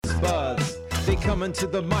buzz. They coming to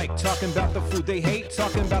the mic, talking about the food they hate,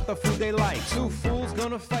 talking about the food they like. Two fools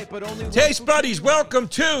gonna fight, but only one Taste fool- buddies, welcome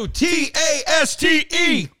to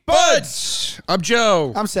TASTE Buds. I'm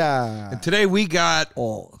Joe. I'm sad. And today we got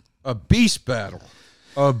a beast battle.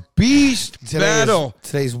 A beast battle.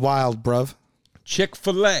 Today's wild, bruv.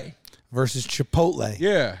 Chick-fil-A versus Chipotle.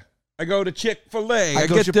 Yeah. I go to Chick-fil-A. I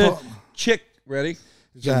go get the Chipotle. Ready?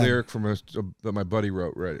 This is Go a ahead. lyric from that my buddy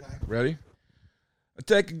wrote. Ready? I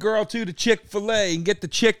take a girl to the Chick-fil-A and get the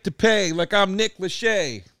chick to pay like I'm Nick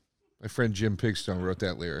Lachey. My friend Jim Pigstone wrote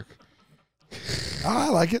that lyric. Oh, I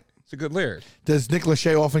like it. It's a good lyric. Does Nick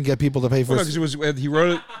Lachey often get people to pay for Well, no, 'cause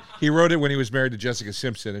he wrote it when he was married to Jessica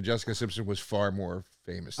Simpson, and Jessica Simpson was far more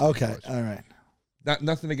famous than he Okay, was. all right.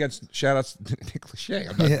 Nothing against shout-outs to Nick Lachey.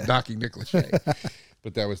 I'm not knocking Nick Lachey.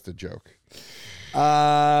 But that was the joke.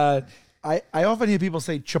 I often hear people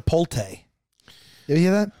say Chipotle. You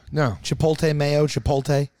hear that? No. Chipotle mayo,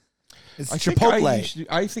 Chipotle. It's Chipotle.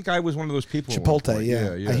 I think I was one of those people. at one Chipotle, point.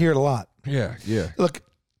 yeah. I hear it a lot. Yeah. Look.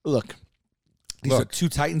 These are two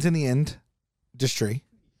titans in the industry.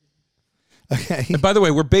 Okay. And by the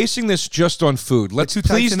way, we're basing this just on food. Let's two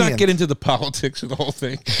types please in the not end. get into the politics of the whole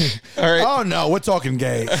thing. All right. Oh, no, we're talking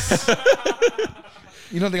gays.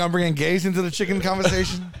 You don't think I'm bringing gays into the chicken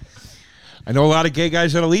conversation? I know a lot of gay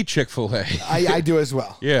guys that'll eat Chick-fil-A. I do as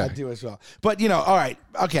well. Yeah. I do as well. But, all right.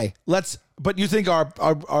 Okay. But you think our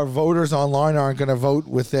voters online aren't going to vote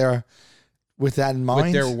with that in mind?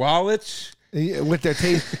 With their wallets? With their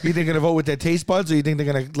taste? You think they're going to vote with their taste buds, or you think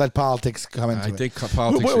they're going to let politics come into it? I think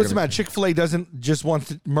politics What's the matter? Chick-fil-A doesn't just want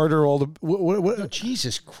to murder all the... Oh,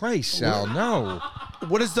 Jesus Christ, Sal, no.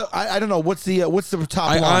 What is the... I don't know. What's the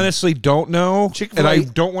top I line? honestly don't know. Chick-fil-A- And I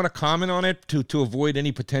don't want to comment on it to avoid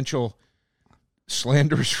any potential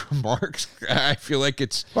slanderous remarks. I feel like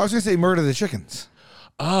it's... Well, I was going to say murder the chickens.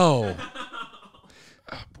 Oh,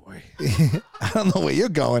 boy. I don't know where you're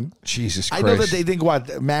going. Jesus Christ. I know that they think,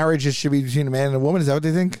 marriage should be between a man and a woman. Is that what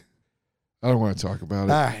they think? I don't want to talk about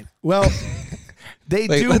it. All right. Well, they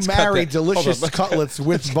Wait, do let's cut marry that. delicious Hold on. cutlets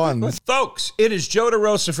with buns. Folks, it is Joe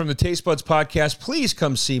DeRosa from the Taste Buds Podcast. Please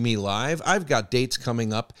come see me live. I've got dates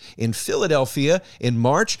coming up in Philadelphia in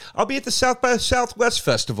March. I'll be at the South by Southwest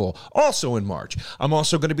Festival also in March. I'm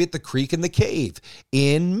also going to be at the Creek and the Cave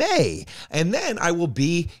in May. And then I will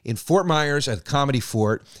be in Fort Myers at Comedy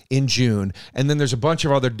Fort in June. And then there's a bunch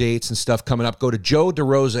of other dates and stuff coming up. Go to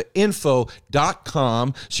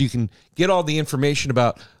joederosainfo.com so you can get all the information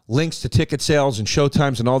about links to ticket sales and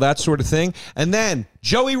showtimes and all that sort of thing. And then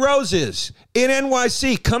Joey Roses in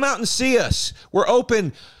NYC. Come out and see us. We're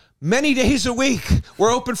open many days a week.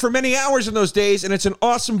 We're open for many hours in those days, and it's an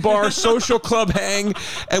awesome bar, social club hang,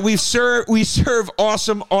 and we serve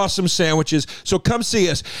awesome sandwiches. So come see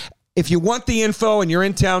us. If you want the info and you're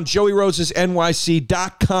in town,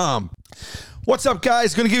 joeyrosesnyc.com. What's up,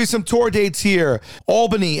 guys? Going to give you some tour dates here.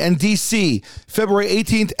 Albany and D.C., February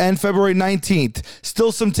 18th and February 19th.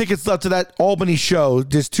 Still some tickets left to that Albany show.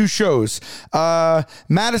 There's two shows.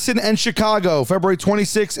 Madison and Chicago, February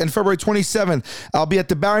 26th and February 27th. I'll be at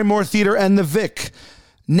the Barrymore Theater and the Vic.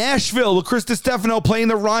 Nashville with Chris DiStefano playing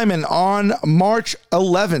the Ryman on March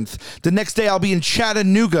 11th. The next day, I'll be in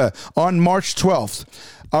Chattanooga on March 12th.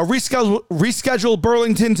 Rescheduled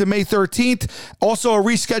Burlington to May 13th. Also a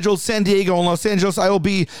rescheduled San Diego and Los Angeles. I will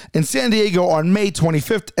be in San Diego on May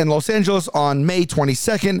 25th and Los Angeles on May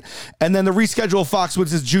 22nd. And then the rescheduled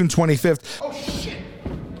Foxwoods is June 25th. Oh, shit.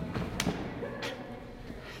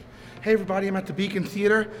 Hey, everybody. I'm at the Beacon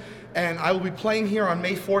Theater, and I will be playing here on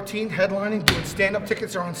May 14th, headlining, doing stand-up.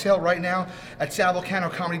 Tickets are on sale right now at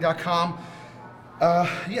salvolcanocomedy.com.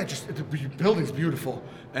 Just the building's beautiful,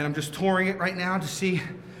 and I'm just touring it right now to see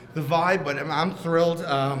the vibe, but I'm thrilled.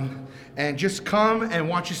 And just come and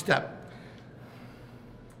watch your step.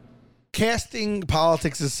 Casting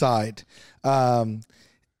politics aside, I'm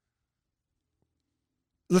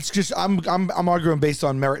arguing based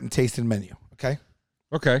on merit and taste and menu. Okay.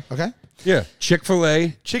 Okay. Yeah.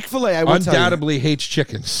 Chick-fil-A I will undoubtedly hates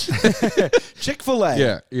chickens. tell you.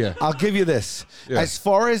 Chick-fil-A. Yeah. I'll give you this. Yeah. As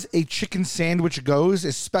far as a chicken sandwich goes,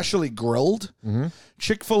 especially grilled,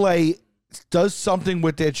 Chick-fil-A does something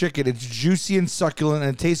with their chicken. It's juicy and succulent,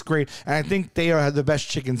 and it tastes great. And I think they are the best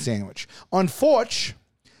chicken sandwich. Unfortunately,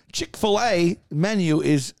 Chick-fil-A menu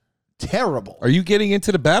is terrible. Are you getting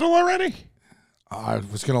into the battle already? I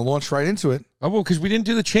was going to launch right into it. Oh, well, because we didn't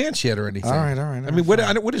do the chance yet or anything. All right. I mean, what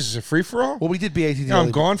is this, a free-for-all? Well, we did BATD. No,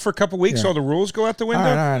 I'm gone for a couple weeks. Yeah. All the rules go out the window?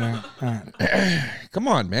 All right. Come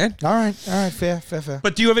on, man. All right. Fair.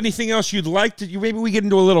 But do you have anything else you'd like to? Maybe we get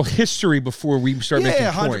into a little history before we start making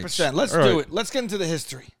points. 100%. Let's do it. Let's get into the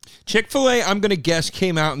history. Chick-fil-A, I'm going to guess,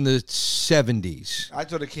 came out in the 70s. I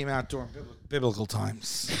thought it came out during biblical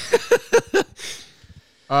times.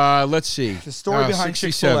 Let's see. The story behind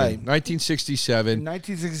Chick-fil-A. 1967. In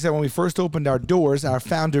 1967, when we first opened our doors, our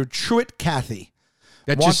founder, Truett Cathy.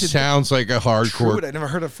 That just sounds like a hardcore Truett, I never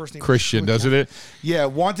heard of first name. Christian, doesn't it? Yeah,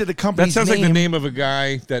 wanted the company's That sounds name. like the name of a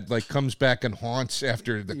guy that like comes back and haunts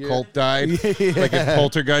after the cult died, like a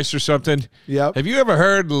poltergeist or something. Yep. Have you ever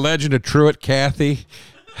heard the legend of Truett Cathy?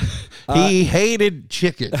 He hated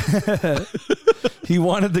chicken. He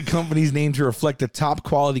wanted the company's name to reflect the top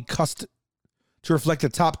quality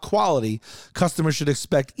customers should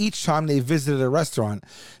expect each time they visited a restaurant.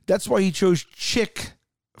 That's why he chose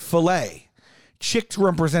Chick-fil-A. Chick to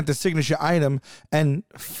represent the signature item, and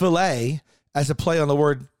filet as a play on the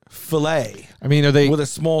word fillet. I mean, are they with a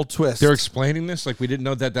small twist? They're explaining this like we didn't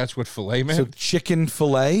know that's what filet meant. So chicken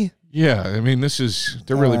fillet. Yeah, I mean,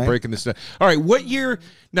 they're really breaking this down. All right, what year?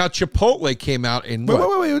 Now Chipotle came out in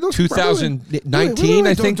Wait, 2019,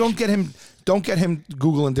 I think. Don't get him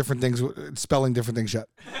Googling different things, spelling different things yet.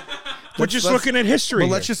 We're just looking at history.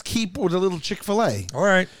 Well, let's just keep with a little Chick-fil-A. All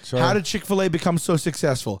right. Sorry. How did Chick-fil-A become so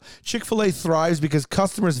successful? Chick-fil-A thrives because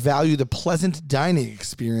customers value the pleasant dining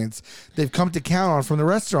experience they've come to count on from the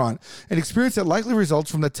restaurant, an experience that likely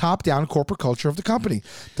results from the top-down corporate culture of the company.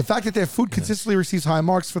 The fact that their food consistently receives high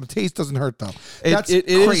marks for the taste doesn't hurt, though. That's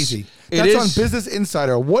crazy. That's on Business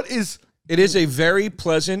Insider. It is a very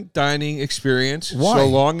pleasant dining experience. Why? So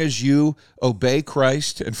long as you obey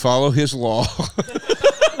Christ and follow his law.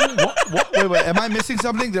 Wait. Am I missing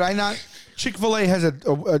something? Did I not? Chick-fil-A has a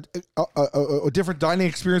different dining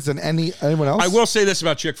experience than anyone else? I will say this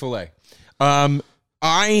about Chick-fil-A.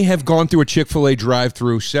 I have gone through a Chick-fil-A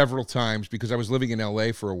drive-through several times because I was living in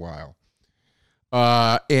L.A. for a while.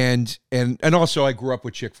 And also I grew up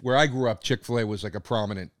with where I grew up, Chick-fil-A was like a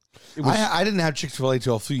prominent. I didn't have Chick-fil-A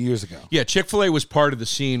till a few years ago. Yeah, Chick-fil-A was part of the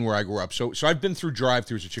scene where I grew up. So I've been through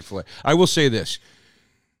drive-thrus at Chick-fil-A. I will say this.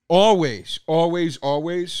 Always,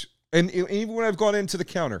 and even when I've gone into the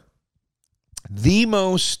counter, the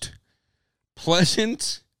most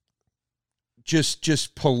pleasant,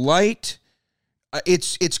 just polite.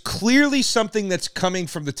 It's clearly something that's coming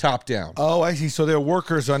from the top down. Oh, I see. So their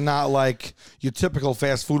workers are not like your typical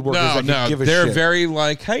fast food workers that can give a they're shit. very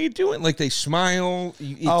like, how you doing? Like they smile.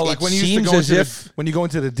 Like when you used to go when you go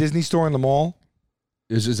into the Disney store in the mall.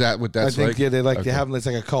 Is that what that's like? I think they have it's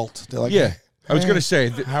like a cult. They're like, yeah. I was going to say,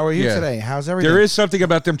 how are you today? How's everything? There is something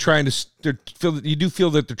about them trying to feel that you do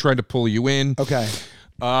feel that they're trying to pull you in. Okay.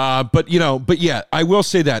 But yeah, I will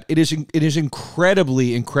say that it is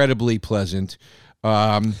incredibly pleasant.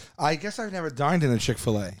 I guess I've never dined in a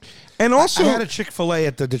Chick-fil-A. And also, I had a Chick-fil-A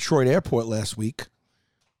at the Detroit airport last week.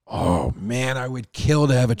 Oh man, I would kill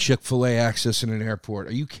to have a Chick-fil-A access in an airport.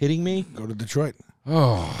 Are you kidding me? Go to Detroit.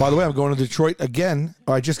 Oh. By the way, I'm going to Detroit again.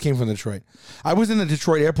 Oh, I just came from Detroit. I was in the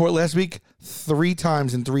Detroit airport last week 3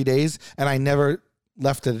 times in 3 days, and I never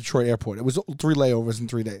left the Detroit airport. It was 3 layovers in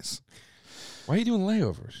 3 days. Why are you doing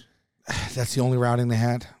layovers? That's the only routing they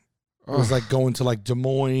had. It was like going to like Des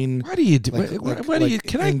Moines. Why do you do?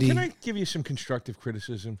 Can I give you some constructive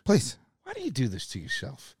criticism, please? Why do you do this to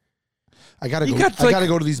yourself? I gotta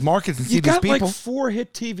go to these markets and see these people. You got like 4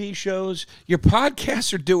 hit TV shows. Your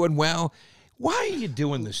podcasts are doing well. Why are you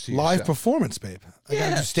doing this to yourself? Live performance, babe. I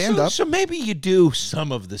gotta do stand up. So maybe you do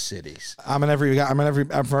some of the cities. I'm for every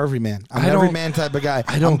man. I'm an every man type of guy.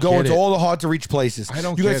 I'm going to all the hard to reach places.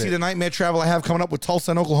 You guys see the nightmare travel I have coming up with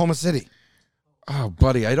Tulsa and Oklahoma City. Oh,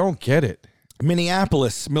 buddy, I don't get it.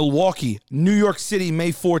 Minneapolis, Milwaukee, New York City,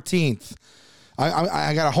 May 14th.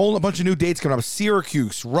 I got a bunch of new dates coming up.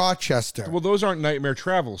 Syracuse, Rochester. Well, those aren't nightmare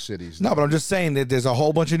travel cities. No, but I'm just saying that there's a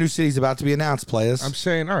whole bunch of new cities about to be announced, players. I'm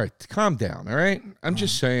saying, all right, calm down, all right? I'm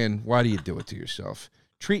just saying, why do you do it to yourself?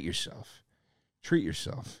 Treat yourself.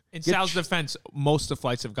 In Sal's defense, most of the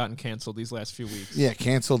flights have gotten canceled these last few weeks. Yeah,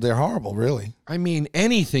 canceled. They're horrible, really. I mean,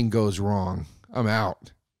 anything goes wrong, I'm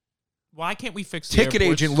out. Why can't we fix the Ticket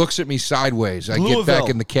airports? agent looks at me sideways. I get back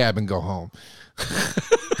in the cab and go home.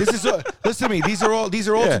 Listen to me. These are all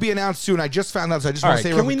to be announced soon. I just found out, so I just want to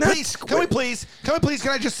say, can we please?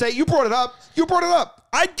 Can I just say you brought it up?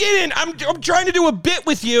 I didn't. I'm trying to do a bit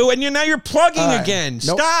with you, and now you're plugging again.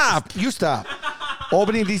 Nope. Stop. You stop.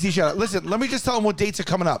 Albany and DC, shout out. Listen, let me just tell them what dates are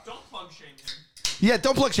coming up. Don't plug shame me. Yeah,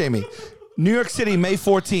 don't plug shame me. New York City, May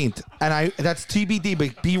 14th, and that's TBD,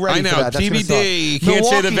 but be ready I know, for that. That's gonna suck. TBD. You can't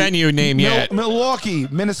say the venue name yet. Milwaukee,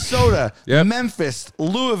 Minnesota, Yep. Memphis,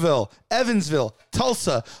 Louisville, Evansville,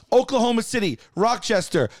 Tulsa, Oklahoma City,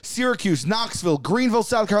 Rochester, Syracuse, Knoxville, Greenville,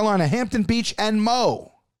 South Carolina, Hampton Beach, and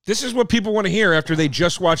Mo. This is what people want to hear after they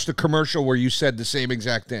just watched the commercial where you said the same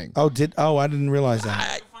exact thing. Oh, I didn't realize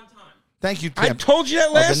that. Thank you, Tim. I told you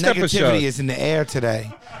that last the negativity episode. is in the air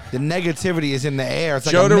today. The negativity is in the air. It's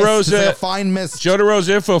like Joe a mist. DeRosa, It's like a fine mist. Joe DeRosa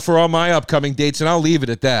info for all my upcoming dates, and I'll leave it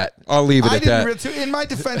at that. In my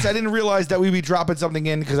defense, I didn't realize that we'd be dropping something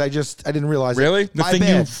in because I didn't realize Really? it. The My thing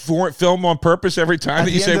bad. you film on purpose every time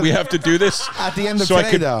that you say we have to do this? At the end of So I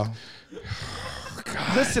today, could- though.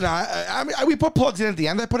 Listen, I mean, we put plugs in at the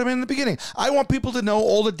end. I put them in the beginning. I want people to know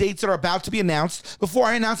all the dates that are about to be announced before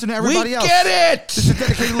I announce them to everybody else. Get it! This is a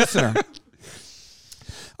dedicated listener.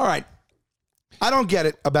 All right. I don't get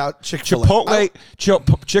it about Chick-fil-A.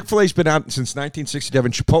 Chick-fil-A's been out since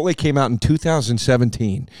 1967. Chipotle came out in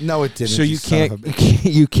 2017. No, it didn't. So you son of can't, a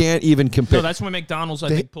bitch. you can't even compare. No, that's when McDonald's, I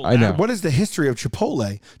think, pulled I know. out. What is the history of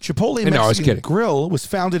Chipotle? Chipotle I know, I was Mexican kidding. Grill was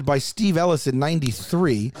founded by Steve Ellis in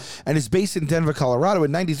 93 and is based in Denver, Colorado.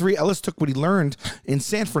 In 93, Ellis took what he learned in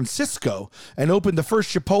San Francisco and opened the first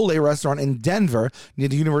Chipotle restaurant in Denver near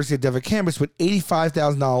the University of Denver campus with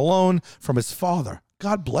 $85,000 loan from his father.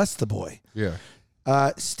 God bless the boy. Yeah.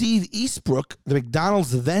 Steve Eastbrook, the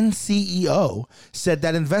McDonald's then CEO, said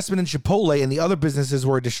that investment in Chipotle and the other businesses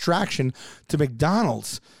were a distraction to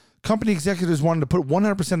McDonald's. Company executives wanted to put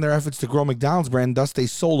 100% of their efforts to grow McDonald's brand, thus they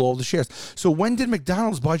sold all the shares. So when did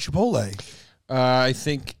McDonald's buy Chipotle? I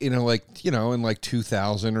think, in like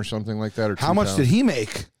 2000 or something like that. Or How much did he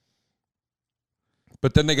make?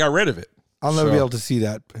 But then they got rid of it. I'll never be able to see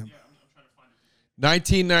that.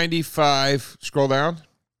 1995, scroll down.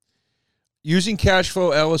 Using cash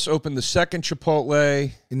flow, Ellis opened the second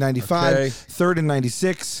Chipotle In 95, Okay. third in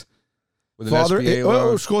 96. with an SBA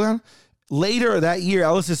loan. Scroll down. Later that year,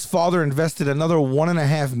 Ellis's father invested another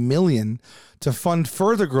 $1.5 million to fund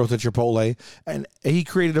further growth at Chipotle, and he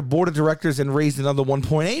created a board of directors and raised another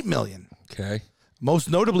 $1.8 million. Okay. Most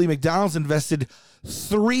notably, McDonald's invested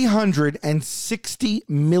 $360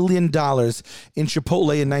 million in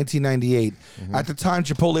Chipotle in 1998. At the time,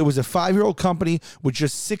 Chipotle was a 5-year-old company with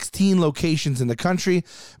just 16 locations in the country.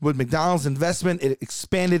 With McDonald's investment, it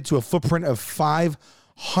expanded to a footprint of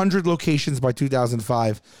 500 locations by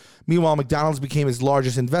 2005. Meanwhile, McDonald's became his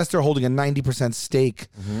largest investor, holding a 90% stake.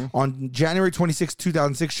 On January 26,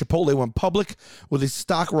 2006, Chipotle went public, with its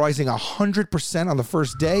stock rising 100% on the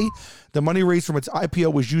first day. The money raised from its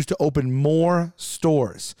IPO was used to open more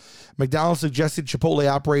stores. McDonald's suggested Chipotle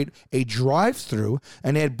operate a drive-thru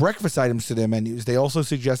and add breakfast items to their menus. They also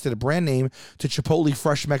suggested a brand name to Chipotle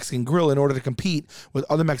Fresh Mexican Grill in order to compete with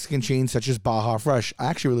other Mexican chains such as Baja Fresh. I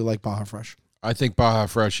actually really like Baja Fresh. I think Baja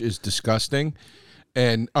Fresh is disgusting.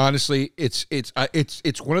 And honestly, it's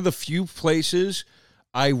one of the few places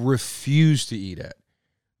I refuse to eat at.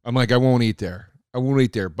 I'm like, I won't eat there. I won't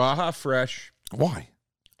eat there. Baja Fresh. Why?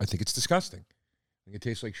 I think it's disgusting. I think it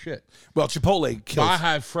tastes like shit. Well, Chipotle kills.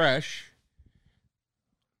 Baja Fresh.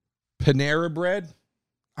 Panera Bread.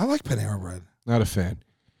 I like Panera Bread. Not a fan.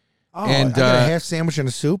 Oh, And, I got a half sandwich and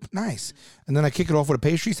a soup. Nice. And then I kick it off with a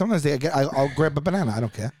pastry. Sometimes I'll grab a banana. I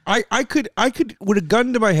don't care. I could with a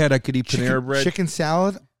gun to my head, I could eat Panera Bread. Chicken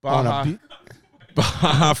salad. Baja.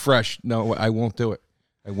 Baja Fresh. No, I won't do it.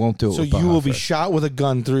 I won't do it. So with Baja you will be Fresh. shot with a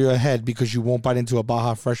gun through your head because you won't bite into a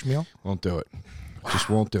Baja Fresh meal? Won't do it. Just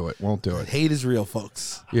won't do it. Won't do it. Hate is real,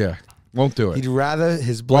 folks. Yeah. Won't do it. He'd rather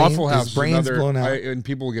his Waffle House his brain's is another, blown out. and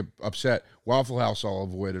people will get upset. Waffle House I'll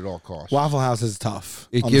avoid at all costs. Waffle House is tough.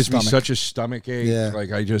 It on the gives me stomach. such a stomach ache. Yeah.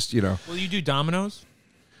 Like I just, Will you do Domino's?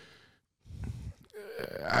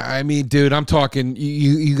 I mean, dude, I'm talking.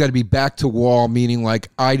 You got to be back to wall, meaning like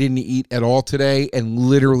I didn't eat at all today, and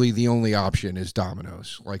literally the only option is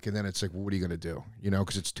Domino's. Like, and then it's like, well, what are you gonna do? You know,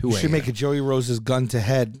 because it's 2 You a.m. should make a Joey Rose's gun to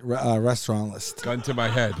head restaurant list. gun to my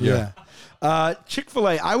head. Yeah.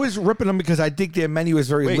 Chick-fil-A. I was ripping them because I think their menu is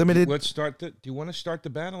very Wait, limited. let's start the. Do you want to start the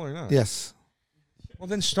battle or not? Yes. Well,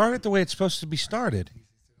 then start it the way it's supposed to be started.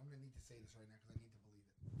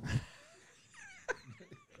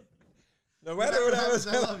 No matter what happens,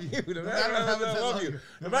 I love you. No matter what happens, I love you.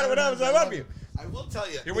 No matter what happens, I love you. I will tell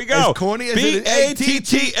you. Here we go. As corny as it is,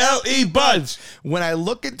 B-A-T-T-L-E Buds. when I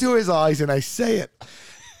look into his eyes and I say it,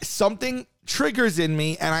 something triggers in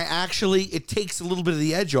me, and it takes a little bit of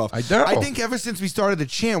the edge off. I know. I think ever since we started the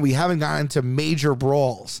chant, we haven't gotten into major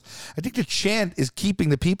brawls. I think the chant is keeping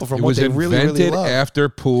the people from It what was they really, really invented love. after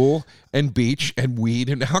pool and beach and weed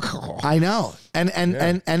and alcohol. I know,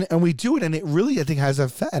 and we do it, and it really, I think, has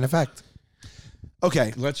an effect.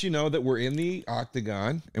 Okay. Lets you know that we're in the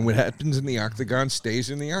octagon, and what happens in the octagon stays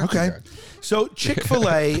in the octagon. Okay. So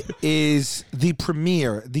Chick-fil-A is the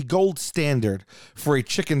premier, the gold standard for a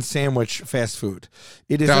chicken sandwich fast food.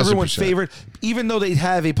 It is 1000%. everyone's favorite, even though they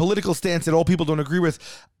have a political stance that all people don't agree with.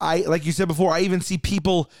 Like you said before, I even see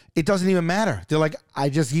people, it doesn't even matter. They're like, I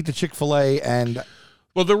just eat the Chick-fil-A and...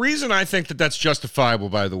 Well, the reason I think that that's justifiable,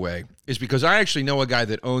 by the way, is because I actually know a guy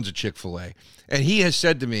that owns a Chick-fil-A, and he has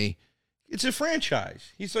said to me, it's a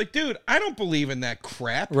franchise. He's like, dude, I don't believe in that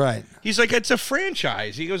crap. Right. He's like, it's a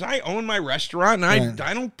franchise. He goes, I own my restaurant, and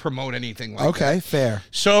I don't promote anything like that. Okay, fair.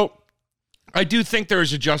 So I do think there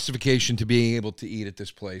is a justification to being able to eat at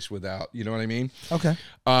this place without, you know what I mean? Okay.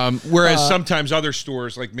 Whereas sometimes other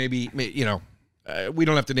stores, like maybe we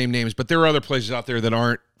don't have to name names, but there are other places out there that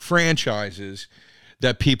aren't franchises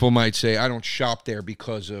that people might say, I don't shop there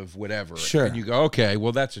because of whatever. Sure. And you go, okay,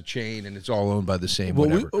 well, that's a chain, and it's all owned by the same Well,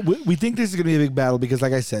 whatever. we think this is going to be a big battle because,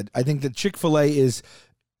 like I said, I think that Chick-fil-A is,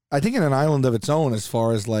 I think, in an island of its own as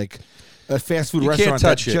far as, like, a fast food You can't restaurant that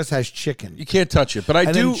touch it. just has chicken. You can't touch it. But I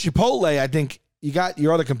And do. then Chipotle, I think, you got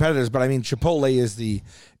your other competitors, but I mean, Chipotle is the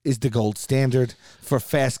gold standard for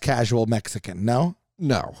fast casual Mexican, no?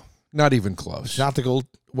 No, not even close. Not the gold,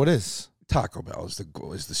 what is? Taco Bell is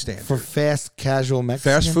the standard. For fast casual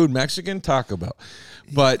Mexican? Fast food Mexican, Taco Bell.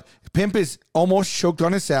 But Pimp is almost choked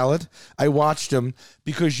on his salad. I watched him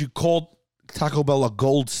because you called Taco Bell a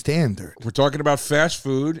gold standard. we're talking about fast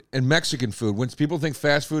food and Mexican food. When people think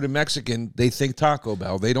fast food and Mexican, they think Taco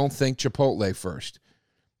Bell. They don't think Chipotle first.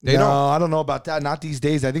 They no, don't. I don't know about that. Not these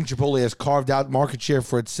days. I think Chipotle has carved out market share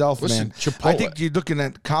for itself, Listen, man. Chipotle- I think you're looking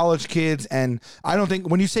at college kids, and I don't think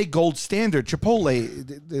when you say gold standard,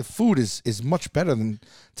 Chipotle, the food is much better than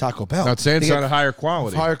Taco Bell. Not saying it's They not get a higher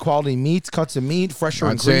quality. higher quality meats, cuts of meat, fresher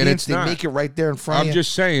Not saying ingredients. it's They not. make it right there in front I'm of you.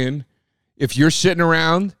 just saying, if you're sitting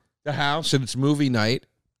around the house and it's movie night,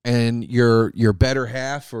 and your better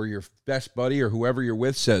half or your best buddy or whoever you're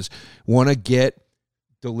with says, want to get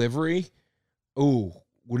delivery? Ooh,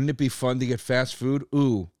 wouldn't it be fun to get fast food?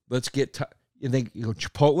 Ooh, let's get. You think you go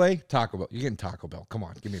Chipotle, Taco Bell? You're getting Taco Bell. Come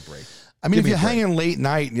on, give me a break. I mean, Give if me you're a break. hanging late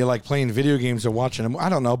night and you're like playing video games or watching them, I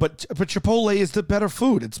don't know, but Chipotle is the better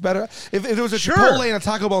food. It's better if there was a Sure. Chipotle and a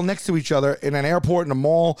Taco Bell next to each other in an airport, in a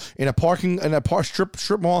mall, in a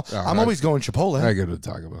strip mall. I'm always going Chipotle. I go to the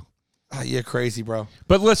Taco Bell. You're crazy, bro.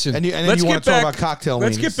 But listen, And then let's you want get to talk back- about cocktail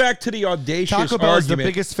Let's wings. get back to the audacious Taco Bell is the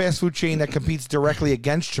argument. biggest fast food chain that competes directly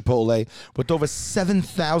against Chipotle with over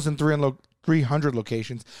 7,300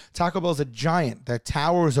 locations. Taco Bell is a giant that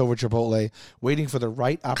towers over Chipotle, waiting for the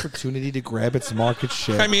right opportunity to grab its market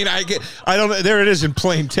share. I mean, I don't know. There it is in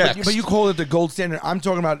plain text. But you call it the gold standard. I'm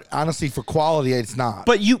talking about, honestly, for quality, it's not.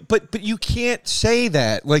 But you can't say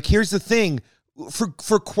that. Like, here's the thing.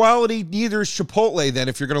 For quality, neither is Chipotle. Then,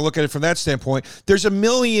 if you're going to look at it from that standpoint, there's a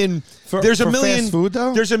million. For There's a fast million food,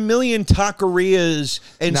 though? There's a million taquerias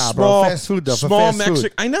and Nah, bro, small fast food, though, for small fast Mexican.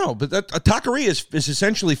 food. I know, but a taqueria is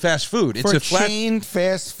essentially fast food. It's For a flat. chain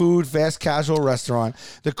fast food, fast casual restaurant,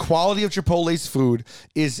 the quality of Chipotle's food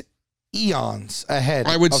is eons ahead.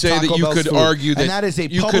 I would of say Taco that you Bell's could food. argue that and that is a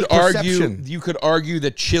you public could argue perception. you could argue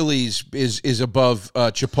that Chili's is above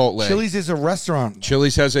Chipotle. Chili's is a restaurant.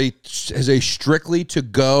 Chili's has a strictly to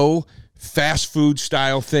go fast food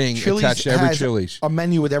style thing Chili's attached to every has Chili's. a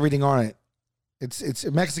menu with everything on it. It's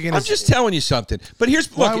Mexican. I'm just telling you something. But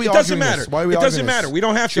here's Why look, are we it doesn't arguing matter. this? Why are we It doesn't arguing matter. this? We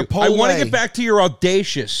don't have to. I want to Chipotle. get back to your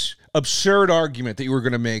audacious, absurd argument that you were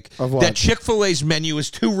going to make Of what? that Chick-fil-A's menu is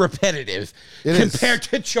too repetitive It is. compared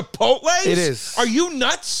to Chipotle's. It is. Are you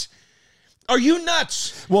nuts? Are you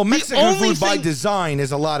nuts? Well, The Mexican only food by thing- design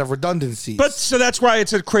is a lot of redundancies. But so that's why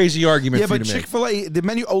it's a crazy argument yeah, for you but to make. Chick-fil-A, the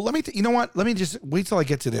menu. Oh, let me. You know what? Let me just wait till I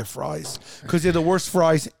get to their fries because they're the worst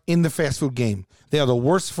fries in the fast food game. They are the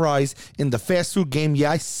worst fries in the fast food game.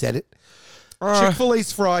 Yeah, I said it.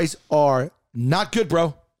 Chick-fil-A's fries are not good,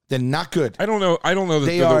 bro. They're not good. I don't know that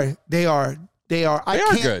They are. They are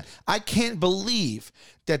good. I can't believe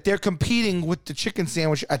that they're competing with the chicken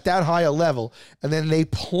sandwich at that high a level, and then they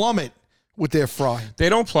plummet with their fry. They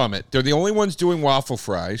don't plummet. They're the only ones doing waffle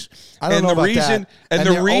fries. I don't and know the about reason, that. And, And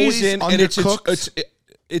the they're always reason, and undercooked.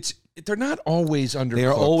 it's they're not always undercooked. They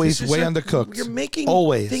are always This is way a- undercooked. You're making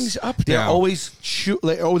always things up They're now. always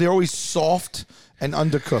they're always soft and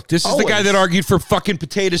undercooked. This is the guy Always. that argued for fucking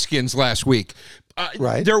potato skins last week.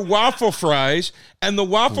 Right. They're waffle fries, and the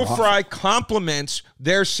waffle fry complements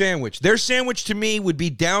their sandwich. Their sandwich, to me, would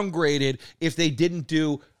be downgraded if they didn't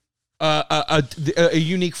do a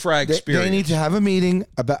unique fry experience. They need to have a meeting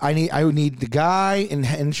about. I would need the guy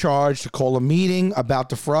in charge to call a meeting about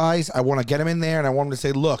the fries. I want to get him in there, and I want him to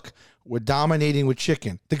say, "Look, we're dominating with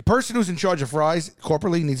chicken." The person who's in charge of fries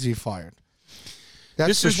corporately needs to be fired.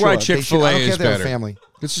 That's This for is why sure. Chick-fil-A I don't care is if they're a better. Family.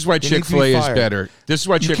 This is why They need to be Chick-fil-A is fired. better. This is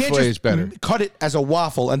why You can't Chick-fil-A just is better. cut it as a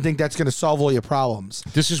waffle and think that's going to solve all your problems.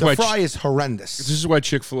 This is the why fry is horrendous. This is why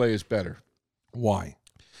Chick-fil-A is better. Why?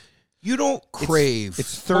 You don't crave.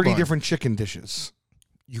 It's Hold 30 on. different chicken dishes.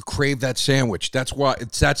 You crave that sandwich. That's why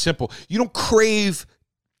it's that simple. You don't crave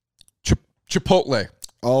Chipotle.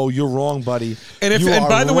 Oh, you're wrong, buddy. And if You and are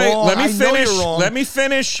by the way, wrong. let me I know finish. you're wrong. Let me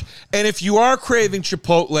finish. And if you are craving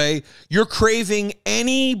Chipotle, you're craving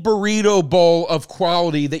any burrito bowl of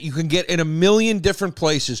quality that you can get in a million different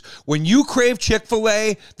places. When you crave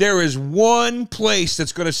Chick-fil-A, there is one place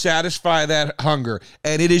that's going to satisfy that hunger,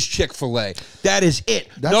 and it is Chick-fil-A. That is it.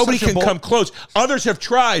 That's Nobody such a can bold- come close. Others have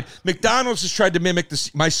tried. McDonald's has tried to mimic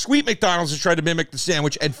this. My sweet McDonald's has tried to mimic the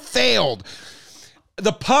sandwich and failed.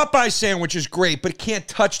 The Popeye sandwich is great, but it can't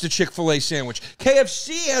touch the Chick-fil-A sandwich.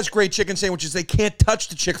 KFC has great chicken sandwiches. They can't touch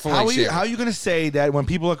the Chick-fil-A sandwich. How are you going to say that when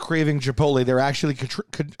people are craving Chipotle, they're actually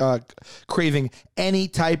craving any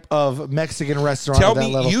type of Mexican restaurant Tell at that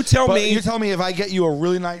me- level? you tell me- You're telling me if I get you a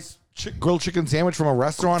really nice grilled chicken sandwich from a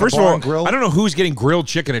restaurant, First a of bar all, and grill? I don't know who's getting grilled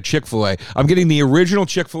chicken at Chick-fil-A. I'm getting the original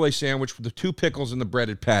Chick-fil-A sandwich with the 2 pickles and the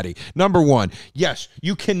breaded patty. Number one, yes,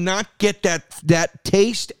 you cannot get that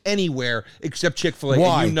taste anywhere except Chick-fil-A.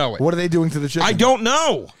 Why? And you know it. What are they doing to the chicken? I don't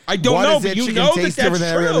know. I don't Why know, does but their you chicken know taste that different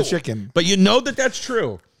that's than every other true. chicken? But you know that that's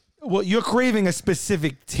true. Well, you're craving a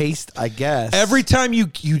specific taste, I guess. Every time you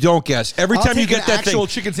don't guess. Every I'll time you take get an that actual thing.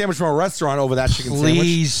 chicken sandwich from a restaurant over that chicken sandwich.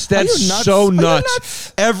 Please, Are you that's nuts? so Are you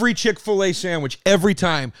nuts. Every Chick-fil-A sandwich, every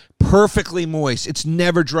time, perfectly moist. It's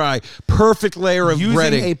never dry. Perfect layer of Using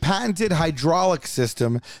breading. a patented hydraulic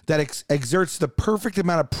system that exerts the perfect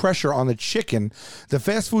amount of pressure on the chicken, the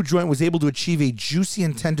fast food joint was able to achieve a juicy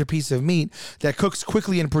and tender piece of meat that cooks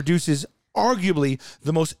quickly and produces arguably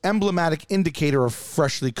the most emblematic indicator of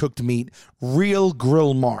freshly cooked meat, real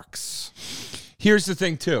grill marks. Here's the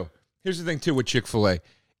thing too with Chick-fil-A.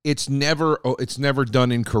 It's never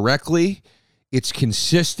done incorrectly. It's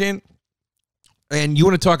consistent. And you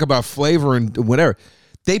want to talk about flavor and whatever.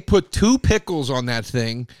 They put 2 pickles on that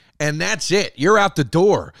thing, and that's it. You're out the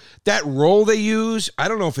door. That roll they use, I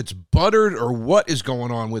don't know if it's buttered or what is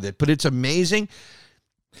going on with it, but it's amazing.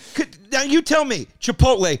 Now you tell me,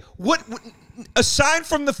 Chipotle, what aside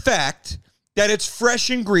from the fact that it's fresh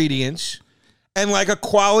ingredients and like a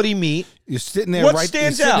quality meat, You're sitting there What right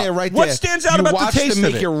stands you're sitting out? there right What there. stands out You about the watch taste them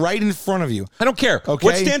of make it? right in front of you. I don't care. Okay.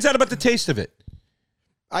 What stands out about the taste of it?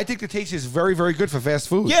 I think the taste is very, very good for fast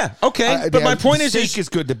food. Yeah, okay. But my point the is steak is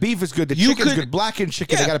good. The beef is good. The you chicken's could- good. Blackened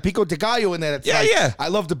chicken. Yeah. They got a pico de gallo in there. That's Yeah, like, yeah. I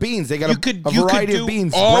love the beans. They got You a could variety do of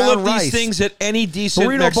beans. all brown of rice. these things at any decent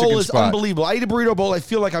Burrito Mexican bowl is spot. unbelievable. I eat a burrito bowl. I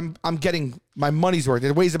feel like I'm getting my money's worth.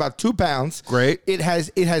 It weighs about 2 pounds. Great. It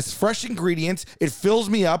has fresh ingredients. It fills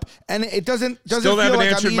me up, and it doesn't Still feel haven't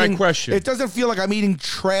like answered I'm my eating, question. It doesn't feel like I'm eating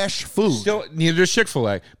trash food. Still, neither does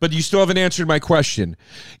Chick-fil-A, but you still haven't answered my question.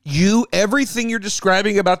 Everything you're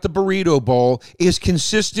describing about the burrito bowl is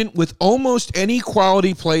consistent with almost any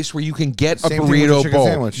quality place where you can get a Same thing with the burrito chicken bowl.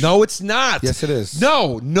 sandwich. No, it's not. Yes, it is.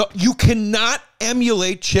 No, you cannot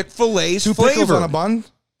emulate Chick-fil-A's 2 flavor. pickles on a bun.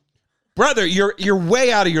 Brother, you're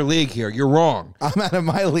way out of your league here. You're wrong. I'm out of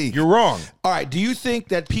my league. You're wrong. All right. Do you think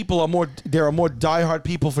that there are more diehard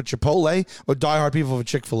people for Chipotle or diehard people for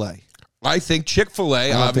Chick-fil-A? I think Chick-fil-A,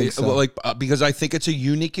 don't think so. because I think it's a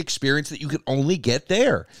unique experience that you can only get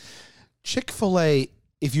there. Chick-fil-A,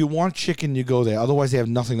 if you want chicken, you go there. Otherwise, they have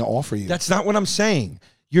nothing to offer you. That's not what I'm saying.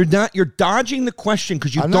 You're dodging the question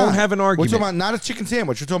because you I'm don't not. have an argument. We're talking about not a chicken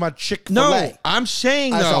sandwich. We're talking about Chick-fil-A. No, I'm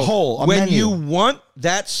saying As a though, whole, a when menu. you want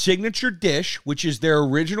that signature dish, which is their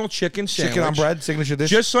original chicken sandwich, Chicken on bread, signature dish.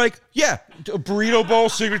 just like a burrito bowl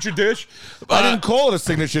signature dish. I didn't call it a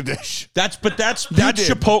signature dish. That's did.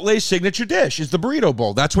 Chipotle's signature dish is the burrito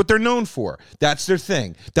bowl. That's what they're known for. That's their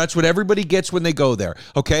thing. That's what everybody gets when they go there.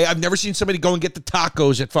 Okay, I've never seen somebody go and get the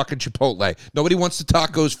tacos at fucking Chipotle. Nobody wants the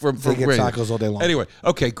tacos from They get tacos all day long. Anyway,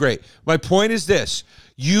 okay, great. My point is this.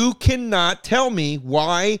 You cannot tell me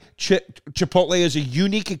why Chipotle is a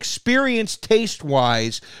unique experience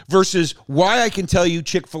taste-wise versus why I can tell you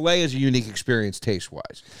Chick-fil-A is a unique experience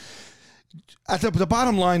taste-wise. The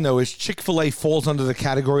bottom line, though, is Chick-fil-A falls under the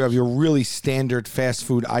category of your really standard fast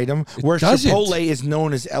food item, where doesn't. Chipotle is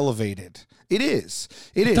known as elevated. It is.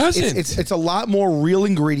 It is. doesn't. It's a lot more real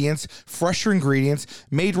ingredients, fresher ingredients,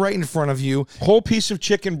 made right in front of you. Whole piece of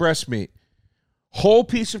chicken breast meat. Whole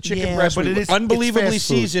piece of chicken Yeah, breast but meat, it's unbelievably fast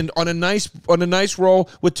food. seasoned on a nice roll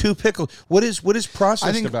with 2 pickles. What is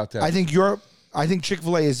processed about that? I think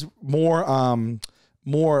Chick-fil-A is more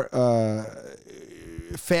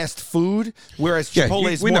fast food, whereas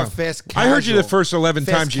Chipotle is more fast casual. I heard you the first 11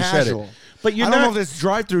 Fast times you casual. said it. But you're I don't know not- if there's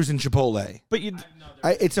drive-thrus in Chipotle. But you.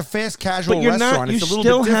 It's a fast casual But you're not- restaurant. you It's a little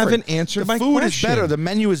still bit different. haven't answered the my food question. is better. The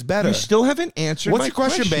menu is better. You still haven't answered What's my your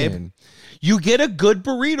question, babe? You get a good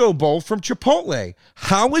burrito bowl from Chipotle.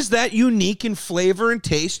 How is that unique in flavor and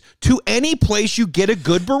taste to any place you get a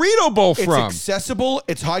good burrito bowl It's from? accessible.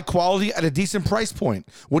 It's high quality at a decent price point.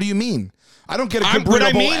 What do you mean? I don't get a good what burrito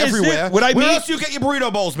I bowl mean is everywhere. that- what I Where mean- else do you get your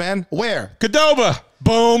burrito bowls, man? Where? Qdoba.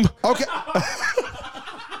 Boom. Okay.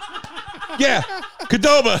 Yeah.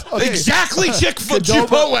 Qdoba. Okay. Exactly Qdoba,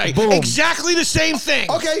 Chipotle. boom. Exactly the same thing.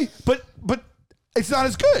 Okay, but it's not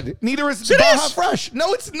as good. Neither is It Baja is. Fresh.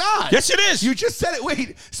 No, it's not. Yes, it is. You just said it.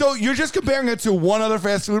 Wait, so you're just comparing it to one other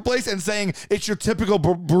fast food place and saying it's your typical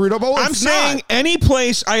burrito bowl? I'm It's saying not. any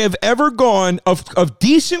place I have ever gone of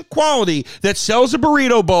decent quality that sells a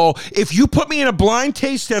burrito bowl, if you put me in a blind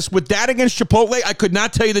taste test with that against Chipotle, I could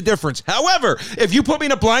not tell you the difference. However, if you put me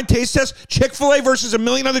in a blind taste test, Chick-fil-A versus a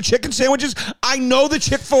million other chicken sandwiches, I know the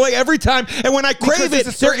Chick-fil-A every time. And when I crave Because it,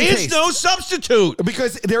 it's a there certain is taste. no substitute.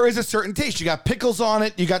 Because there is a certain taste. You got pickles on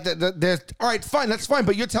it. You got there's all right, fine, that's fine.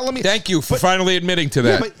 But you're telling me. Thank you for but- finally admitting to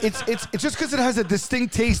Yeah, that. but it's just because it has a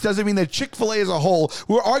distinct taste doesn't mean that Chick-fil-A as a whole.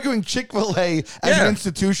 We're arguing Chick-fil-A as Yeah. an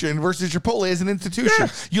institution versus Chipotle as an institution. Yeah.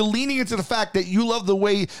 You're leaning into the fact that you love the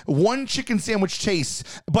way one chicken sandwich tastes,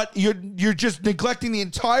 but you're just neglecting the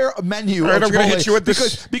entire menu. All right, of I'm gonna Chipotle hit you with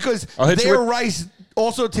this. because I'll hit you their with- rice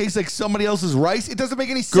also tastes like somebody else's rice. It doesn't make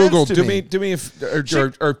any sense. Google, to do me. me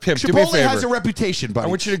or Pimp, Chipotle do me a favor. has a reputation, buddy. I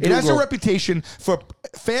want you to It has a Google- reputation for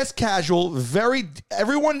fast casual,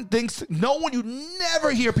 everyone thinks, you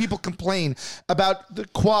never hear people complain about the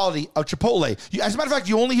quality of Chipotle. As a matter of fact,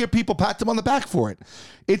 you only hear people pat them on the back for it.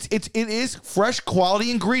 It is fresh quality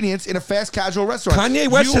ingredients in a fast casual restaurant. Kanye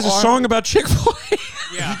West You has a are- song about Chick-fil-A.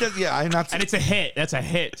 Yeah. He does, yeah, I'm not. And it's a hit. That's a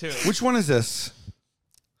hit too. Which one is this?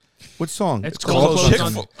 Which song? It's called Close Chick-fil-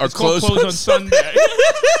 on, or it's called Close Close on on Sunday.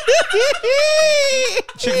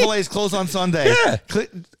 Chick-fil-A is closed on Sunday. Yeah.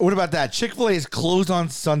 What about that? Chick-fil-A is closed on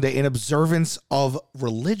Sunday in observance of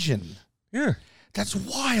religion. Yeah. That's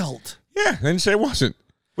wild. Yeah, I didn't say it wasn't.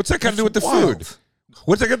 What's that got to do with the wild. food?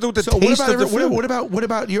 What's that got to do with the So taste of the food? what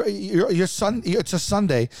about your son? It's a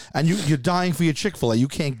Sunday and you're dying for your Chick-fil-A. You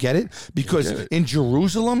can't get it because in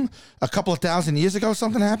Jerusalem a couple of thousand years ago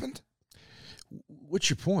something happened. What's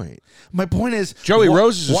your point? My point is Joey wh-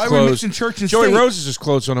 Roses is why closed. we mixing church and Joey state? Roses is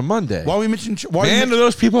closed on a Monday. Why we mention? Why Man, we are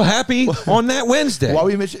those people happy on that Wednesday? Why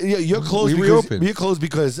we mention? Yeah, you're closed. We because, reopened. You're closed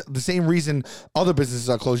because the same reason other businesses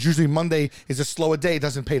are closed. Usually Monday is a slower day. It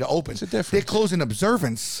doesn't pay to open. What's the difference? They're closed in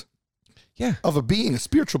observance Yeah. of a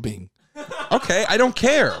spiritual being. Okay, I don't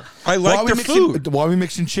care. I like their food. Why are we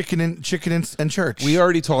mixing chicken and church? We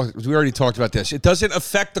already talked about this. It doesn't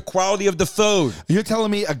affect the quality of the food. You're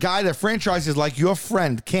telling me a guy that franchises like your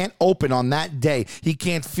friend can't open on that day. He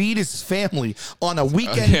can't feed his family on a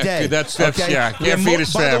weekend yeah, day. that's yeah, can't feed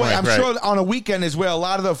his By the way, family, I'm right. sure on a weekend is where a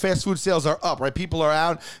lot of the fast food sales are up, right? People are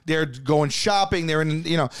out, they're going shopping, they're in,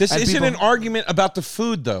 This and isn't people- an argument about the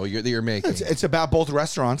food, though, that you're making. It's about both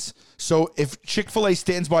restaurants. So if Chick-fil-A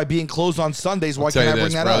stands by being closed on Sundays, why I'll tell can't I you bring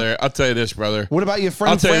this, that brother. up? I'll tell you this, brother. What about your friend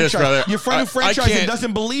I'll who tell you this, franchise? brother. Your friend who I franchises and can't-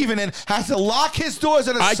 doesn't believe in it has to lock his doors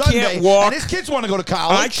on a I Sunday, can't walk- and his kids want to go to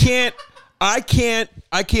college.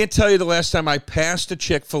 I can't tell you the last time I passed a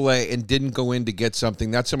Chick-fil-A and didn't go in to get something.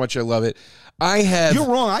 That's how much I love it. I have You're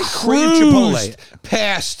wrong. I crave cruised Chipotle.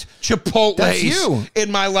 past Chipotle's That's you.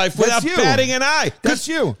 in my life That's without you. batting an eye. That's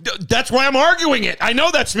you. That's why I'm arguing it. I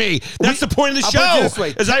know that's me. That's the point of the I'll put it show. this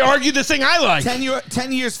way. Is I argue the thing I like.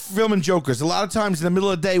 10 years filming Jokers. A lot of times in the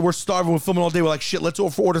middle of the day, we're starving, we're filming all day. We're like, shit, let's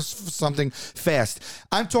order something fast.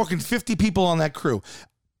 I'm talking 50 people on that crew.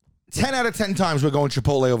 10 out of 10 times we're going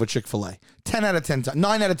Chipotle over Chick-fil-A. 10 out of 10 times.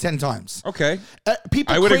 9 out of 10 times. Okay.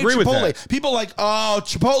 People I would crave agree with Chipotle. that. People are like, oh,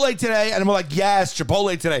 Chipotle today. And we're like, yes,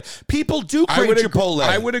 Chipotle today. People do crave Chipotle.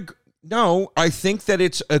 I would agree. No, I think that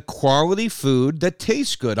it's a quality food that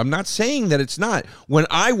tastes good. I'm not saying that it's not. When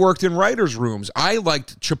I worked in writers' rooms, I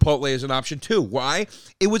liked Chipotle as an option too. Why?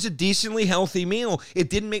 It was a decently healthy meal. It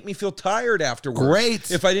didn't make me feel tired afterwards.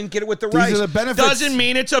 Great. If I didn't get it with the These rice. are the benefits. Doesn't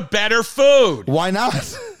mean it's a better food. Why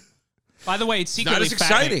not? By the way, it's secretly as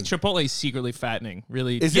fattening. exciting. Chipotle is secretly fattening.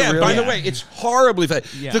 Really. Is it Yeah, really? by the way, it's horribly fat.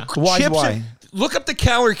 Yeah. The Why- chips why? and- look up the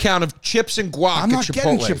calorie count of chips and guac I'm not at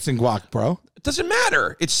getting Chipotle. chips and guac, bro. It doesn't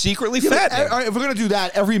matter. It's secretly Yeah, but, fattening. all right, if we're going to do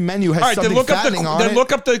that, every menu has All right, then something look up fattening on then it.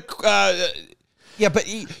 look up the. Yeah, but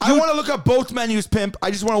I want to look up both menus, pimp. I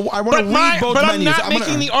want to read both but menus. I'm not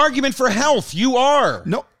making the argument for health. You are.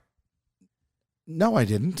 No, I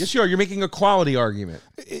didn't. Yes, you are. You're making a quality argument.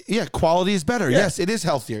 Yeah, quality is better. Yeah. Yes, it is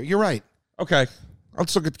healthier. You're right. Okay.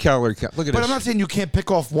 Let's look at the calorie count. Look at But this. I'm not saying you can't pick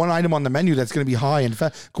off one item on the menu that's going to be high in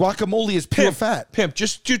fat. Guacamole is pure fat. Pimp,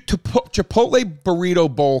 just do Chipotle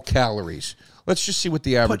burrito bowl calories. Let's just see what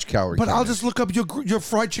the average calorie. But count I'll is. just look up your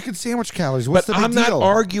fried chicken sandwich calories. What's But the big I'm deal? not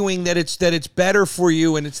arguing that it's better for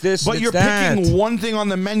you and it's this. But and you're it's that. picking one thing on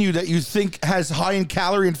the menu that you think has high in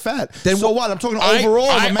calorie and fat. Then so what? I'm talking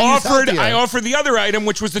overall. I the menu's healthier. offered the other item,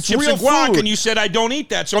 which was the chips real and guac, food. and you said I don't eat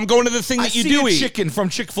that. So I'm going to the thing I that you see do a eat. chicken from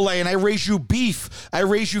Chick-fil-A, and I raise you beef. I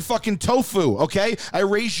raise you fucking tofu. Okay, I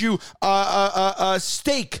raise you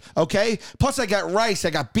steak. Okay, plus I got rice.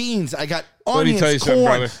 I got beans. I got Let me onions, tell you something,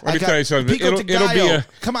 corn. brother. Let I me got tell you something. pico de It'll be gallo. a-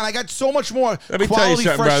 Come on, I got so much more Let me tell you quality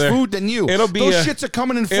something, fresh brother. food than you. It'll be those a- shits are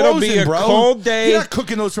coming in it'll frozen, be a bro. cold day. You're not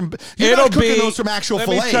cooking those from. You're It'll not cooking be- those from actual let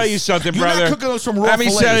fillets. me tell you something, You're brother. not cooking those from raw Let me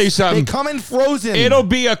fillets. tell you something. They come in frozen. It'll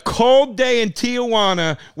be a cold day in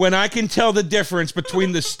Tijuana when I can tell the difference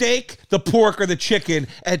between the steak, the pork, or the chicken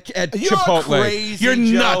at You're Chipotle. crazy, You're Joe.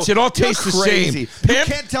 nuts. It all You're tastes the crazy. same. You Pimp?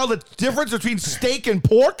 can't tell the difference between steak and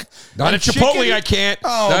pork. Not and at Chipotle, chicken? I can't.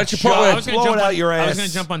 Oh, Not at Joe, Chipotle. I was gonna blow jump it out on, your I was ass. going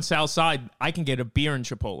to jump on South Side. I can get a beer in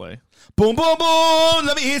Chipotle. Boom, boom, boom.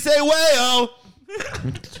 Let me hear you say wayo.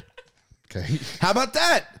 Okay. How about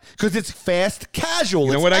that? Because it's fast casual.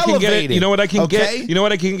 You know It's what I can get? elevated. You know what I can Okay? get? You know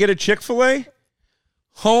what I can get at Chick-fil-A?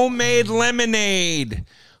 Homemade lemonade.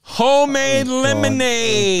 Homemade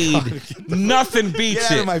lemonade. Nothing beats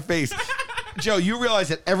Get out it. of my face. Joe, you realize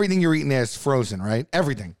that everything you're eating there is frozen, right?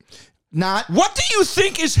 Everything. Not. What do you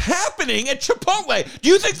think is happening at Chipotle? Do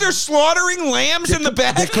you think they're slaughtering lambs in the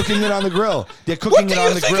back? They're cooking it on the grill. They're What cooking do it you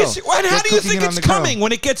on the think grill. is? How They're do you cooking think it on it's the grill. coming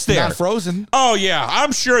when it gets there? Not frozen. Oh yeah,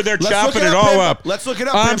 I'm sure they're Let's chopping look it up, all Pimp. up. Let's look it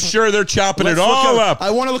up, I'm Pimp. sure they're chopping Let's it look all up.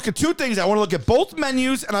 I want to look at two things. I want to look at both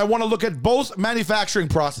menus, and I want to look at both manufacturing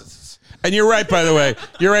processes. And you're right, by the way.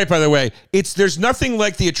 You're right, by the way. There's nothing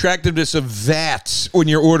like the attractiveness of vats when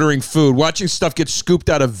you're ordering food. Watching stuff get scooped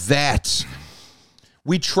out of vats.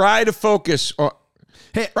 We try to focus on.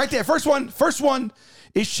 Hey, right there. First one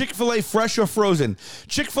is Chick-fil-A fresh or frozen.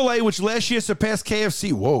 Chick-fil-A, which last year surpassed KFC,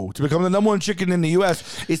 to become the number one chicken in the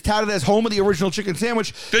U.S., is touted as home of the original chicken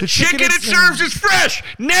sandwich. The chicken it serves is fresh,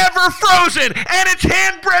 never frozen, and it's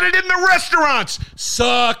hand breaded in the restaurants.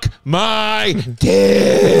 Suck my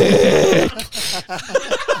dick.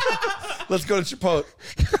 Let's go to Chipotle.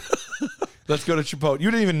 Let's go to Chipotle. You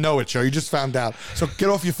didn't even know it, Joe. You just found out. So get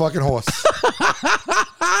off your fucking horse.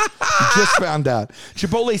 You just found out.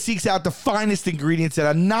 Chipotle seeks out the finest ingredients that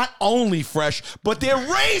are not only fresh, but they're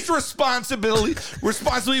raised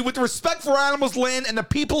responsibly with respect for animals, land, and the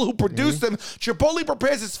people who produce them. Chipotle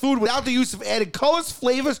prepares its food without the use of added colors,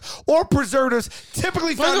 flavors, or preservatives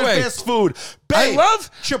typically By found the in way, fast food. I Babe, love-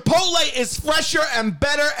 Chipotle is fresher and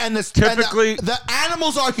better, and Typically- the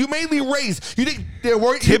animals are humanely raised. You think they're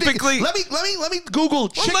worried? Typically- let me Google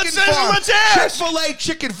chicken let's farm. let's ask. Chick-fil-A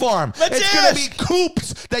chicken farm. Let's It's going to ask. be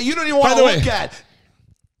coops that you don't even want By to the way- look at.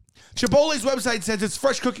 Chipotle's website says its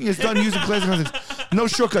fresh cooking is done using classic methods. No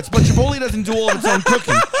shortcuts, but Chipotle doesn't do all of its own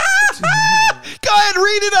cooking. Go ahead,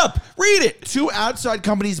 read it up. Read it. Two outside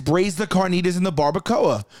companies braise the carnitas in the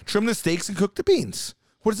barbacoa, trim the steaks, and cook the beans.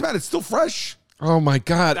 What does it matter? It's still fresh. Oh my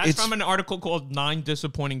God! That's it's from an article called 9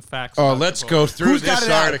 Disappointing Facts. oh, About let's Chipotle. go through Who's got this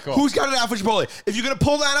it out? article. Who's got it out for Chipotle? If you're going to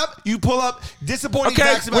pull that up, you pull up disappointing Okay,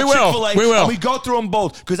 facts about we will. Chick-fil-A. We will. And we go through them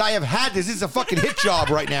both because I have had this. This is a fucking hit job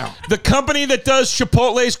right now. The company that does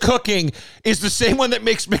Chipotle's cooking is the same one that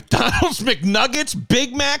makes McDonald's McNuggets,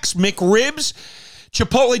 Big Macs, McRibs.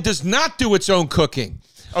 Chipotle does not do its own cooking.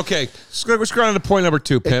 Okay, we're scrolling on to point number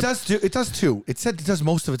 2, Pimp. It does too. It said it does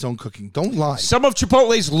most of its own cooking. Don't lie. Some of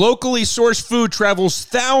Chipotle's locally sourced food travels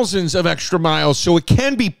thousands of extra miles, so it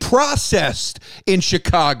can be processed in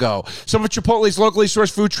Chicago. Some of Chipotle's locally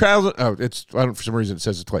sourced food travels. Oh, for some reason it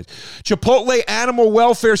says it twice. Chipotle animal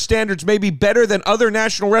welfare standards may be better than other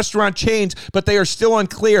national restaurant chains, but they are still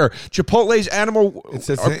unclear. Chipotle's animal. It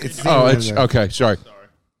says it's okay. Sorry.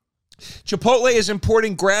 Chipotle is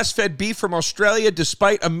importing grass-fed beef from Australia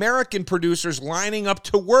despite American producers lining up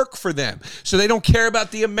to work for them. So they don't care about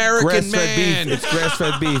the American grass-fed man. beef. It's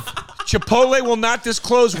grass-fed beef. Chipotle will not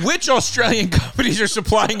disclose which Australian companies are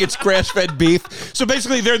supplying its grass-fed beef. So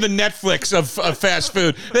basically, they're the Netflix of fast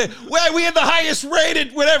food. Well, we had the highest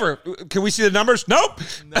rated, whatever. Can we see the numbers? Nope.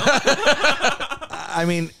 I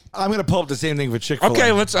mean, I'm going to pull up the same thing for Chick-fil-A.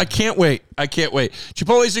 Okay, I can't wait.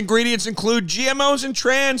 Chipotle's ingredients include GMOs and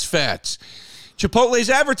trans fats. Chipotle's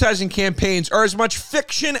advertising campaigns are as much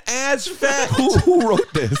fiction as fact. Who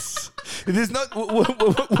wrote this? There's not.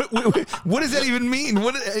 What does that even mean?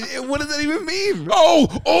 What does that even mean?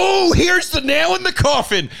 Oh, here's the nail in the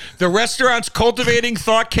coffin. The restaurant's Cultivating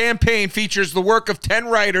Thought campaign features the work of 10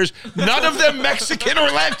 writers, none of them Mexican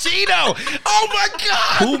or Latino. Oh, my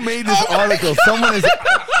God. Who made this article? Someone is.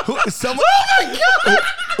 Someone. Oh, my God.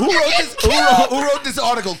 Who wrote this? Who wrote this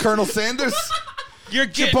article? Colonel Sanders? You're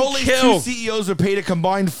getting Chipotle's killed. two CEOs are paid a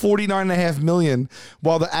combined $49.5 million,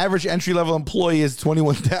 while the average entry-level employee is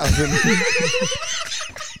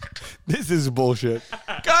 $21,000. This is bullshit.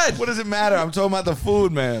 Good. What does it matter? I'm talking about the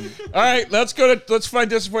food, man. All right, let's find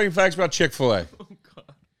disappointing facts about Chick-fil-A. Oh,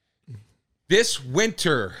 God. This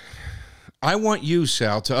winter, I want you,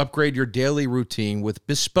 Sal, to upgrade your daily routine with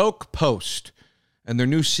Bespoke Post and their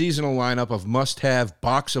new seasonal lineup of must-have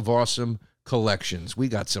Box of Awesome collections. We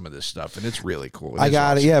got some of this stuff, and it's really cool. I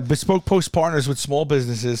got it. Yeah, Bespoke Post partners with small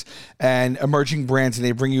businesses and emerging brands, and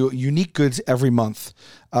they bring you unique goods every month.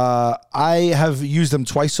 I have used them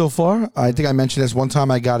twice so far. I think I mentioned this one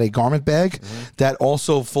time. I got a garment bag that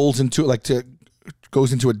also folds into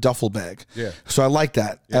goes into a duffel bag. Yeah. So I like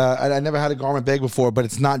that. Yeah. I never had a garment bag before, but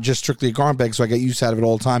it's not just strictly a garment bag, so I get use out of it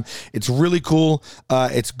all the time. It's really cool.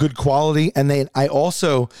 It's good quality, and then I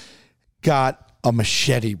also got a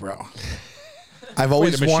machete, bro. I've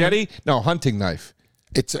always wanted a machete. No, hunting knife.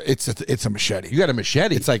 It's a machete. You got a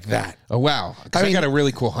machete? It's like that. Oh wow! I got a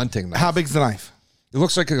really cool hunting knife. How big's the knife? It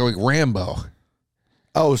looks like Rambo.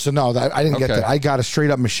 Oh, so no, I didn't get that. I got a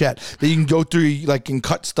straight up machete that you can go through, and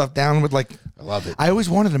cut stuff down with. I love it. I always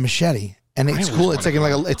wanted a machete, and it's cool. It's in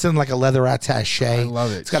a leather attaché. I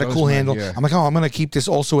love it. It's got a cool handle. Yeah. I'm like, I'm gonna keep this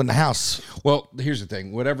also in the house. Well, here's the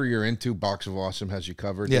thing. Whatever you're into, Box of Awesome has you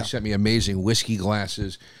covered. Yeah. They sent me amazing whiskey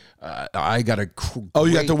glasses. I got a.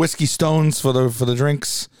 You got the whiskey stones for the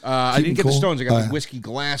drinks. I didn't get the stones. I got the whiskey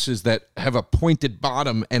glasses that have a pointed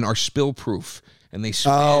bottom and are spill proof. And they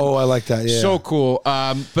spin. Oh, I like that. Yeah, so cool.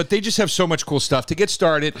 But they just have so much cool stuff. To get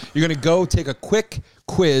started, you're going to go take a quick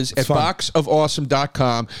quiz at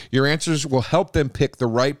boxofawesome.com. Your answers will help them pick the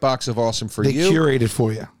right Box of Awesome for you. They curate it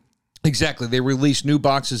for you. Exactly. They release new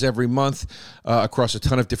boxes every month across a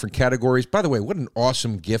ton of different categories. By the way, what an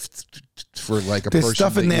awesome gift for a person. There's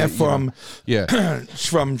stuff in there from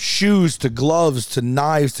shoes to gloves to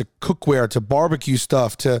knives to cookware to barbecue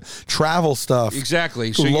stuff to travel stuff.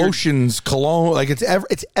 Exactly. So lotions, cologne,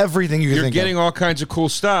 it's everything you can think of. You're getting all kinds of cool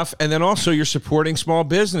stuff, and then also you're supporting small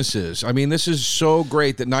businesses. I mean, this is so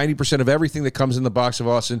great that 90% of everything that comes in the Box of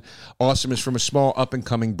Awesome is from a small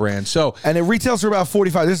up-and-coming brand. And it retails for about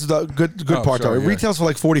 $45. This is the good part, though. It retails for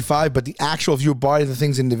 $45, but the actual, if you buy the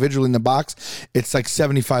things individually in the box, it's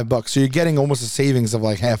 $75. So you're getting almost a savings of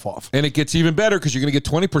half off. And it gets even better because you're going to get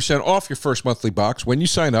 20% off your first monthly box when you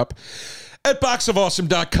sign up at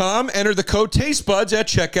boxofawesome.com. Enter the code TasteBuds at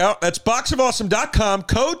checkout. That's boxofawesome.com,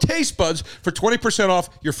 code TasteBuds for 20% off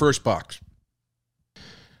your first box.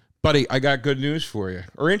 Buddy, I got good news for you,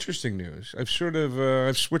 or interesting news. I've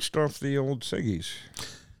I've switched off the old Siggies.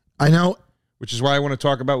 I know. Which is why I want to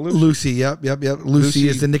talk about Lucy. Lucy, yep. Lucy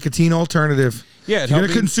is the nicotine alternative. Yeah, if you're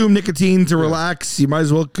going to consume nicotine to relax, you might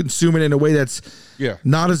as well consume it in a way that's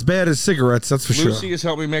not as bad as cigarettes, that's for sure. Lucy has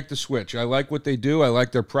helped me make the switch. I like what they do. I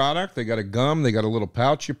like their product. They got a gum. They got a little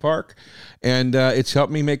pouch you park. And it's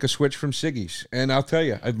helped me make a switch from Siggies. And I'll tell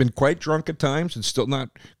you, I've been quite drunk at times and still not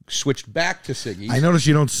switched back to Siggies. I notice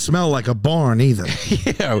you don't smell like a barn either.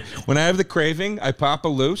 Yeah. When I have the craving, I pop a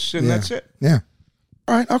loose, and that's it. Yeah.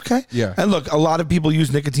 All right, okay. Yeah. And look, a lot of people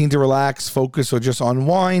use nicotine to relax, focus, or just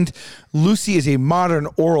unwind. Lucy is a modern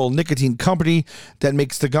oral nicotine company that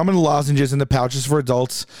makes the gum and the lozenges and the pouches for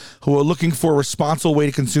adults who are looking for a responsible way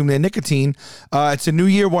to consume their nicotine. It's a new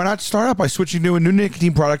year. Why not start out by switching to a new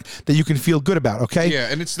nicotine product that you can feel good about, okay?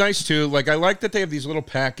 Yeah, and it's nice, too. I like that they have these little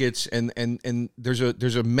packets, and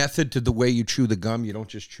there's a method to the way you chew the gum. You don't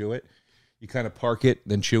just chew it. You kind of park it,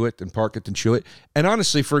 then chew it, then park it, then chew it. And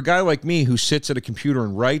honestly, for a guy like me who sits at a computer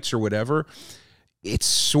and writes or whatever, it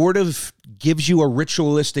sort of gives you a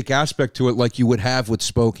ritualistic aspect to it like you would have with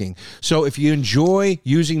smoking. So if you enjoy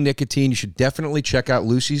using nicotine, you should definitely check out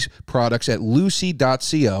Lucy's products at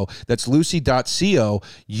lucy.co. That's lucy.co.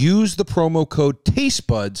 Use the promo code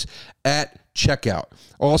TasteBuds at checkout.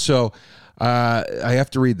 Also, I have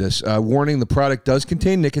to read this. Warning, the product does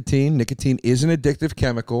contain nicotine. Nicotine is an addictive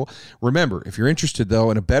chemical. Remember, if you're interested, though,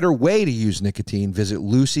 in a better way to use nicotine, visit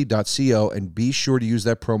lucy.co and be sure to use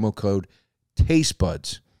that promo code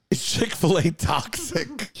TasteBuds. Is Chick-fil-A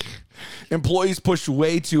toxic? Employees push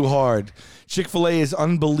way too hard. Chick-fil-A is an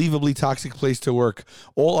unbelievably toxic place to work.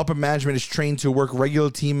 All upper management is trained to work regular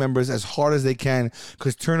team members as hard as they can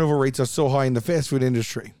because turnover rates are so high in the fast food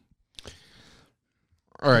industry.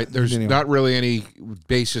 All right, there's not really any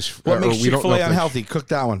basis. What makes we don't know Chick-fil-A if there's- unhealthy? Cook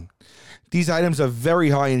that one. These items are very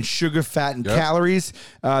high in sugar, fat, and calories.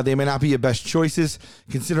 They may not be your best choices.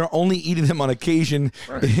 Consider only eating them on occasion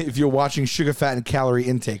if you're watching sugar, fat, and calorie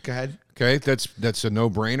intake. Go ahead. Okay, that's a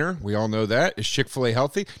no-brainer. We all know that. Is Chick-fil-A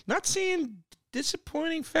healthy? Not seeing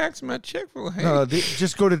disappointing facts about Chick-fil-A. No,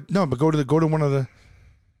 just go to one of the.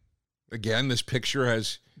 Again, this picture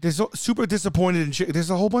has. There's super disappointed in chicken. There's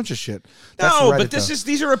a whole bunch of shit. That's No, Reddit, but though.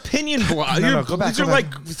 these are opinion blogs. No, go back, These go are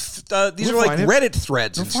back. these We'll are like find it. Reddit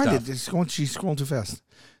threads Don't and find stuff. it. She's scrolling too fast.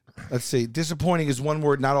 Let's see. Disappointing is one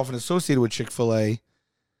word not often associated with Chick-fil-A.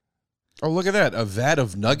 Oh, look at that. A vat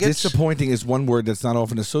of nuggets. Disappointing is one word that's not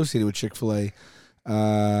often associated with Chick-fil-A.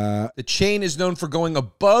 The chain is known for going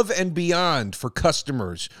above and beyond for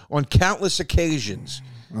customers on countless occasions.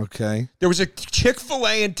 Okay. There was a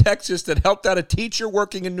Chick-fil-A in Texas that helped out a teacher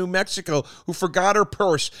working in New Mexico who forgot her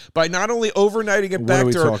purse by not only overnighting it What back are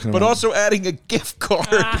we to her, talking but about? also adding a gift card.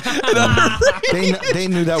 and other They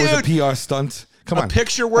knew that was a Dude, PR stunt. Come on. a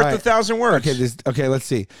picture worth All right. 1,000 words. Okay, let's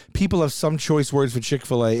see. People have some choice words for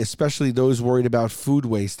Chick-fil-A, especially those worried about food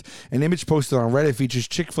waste. An image posted on Reddit features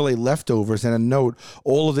Chick-fil-A leftovers and a note,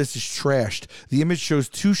 all of this is trashed. The image shows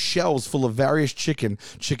 2 shelves full of various chicken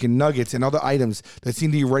nuggets, and other items that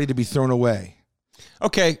seem to be ready to be thrown away.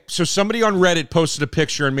 Okay, so somebody on Reddit posted a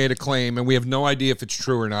picture and made a claim, and we have no idea if it's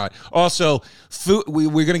true or not. Also, food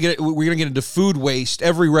we're gonna get into food waste.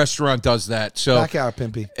 Every restaurant does that. So Back out,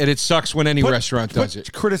 Pimpy. and it sucks when any restaurant does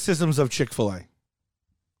it. Criticisms of Chick-fil-A.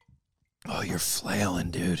 Oh, you're flailing,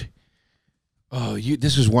 dude. Oh,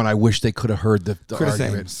 this is one I wish they could have heard the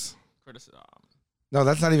argument. Criticisms. No,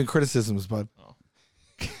 that's not even criticisms, bud.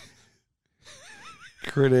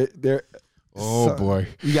 There. Oh boy,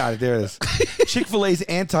 You got it. There it is. Chick-fil-A's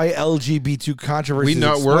anti-LGBT controversy. We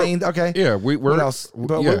know explained. Okay. yeah, we're What else?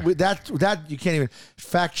 But yeah. that you can't even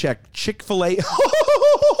fact check. Chick-fil-A.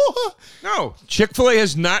 No, Chick-fil-A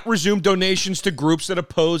has not resumed donations to groups that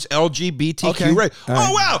oppose LGBTQ Okay. rights. All right.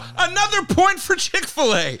 Oh wow, another point for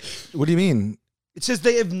Chick-fil-A. What do you mean? It says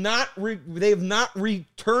they have not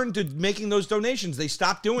returned to making those donations. They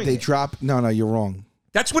stopped doing They it. drop. No, you're wrong.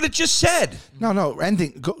 That's what it just said. No.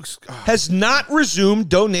 Ending. Go. Has not resumed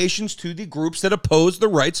donations to the groups that oppose the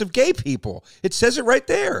rights of gay people. It says it right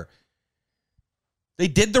there. They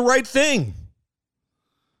did the right thing.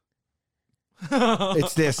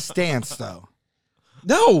 It's their stance, though.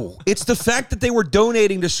 No, it's the fact that they were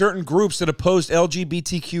donating to certain groups that opposed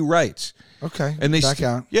LGBTQ rights. Okay. And they back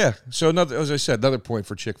out. Yeah. So another, as I said, another point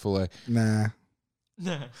for Chick-fil-A. Nah.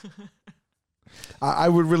 I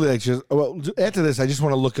would really like just. Well, after this, I just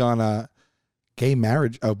want to look on gay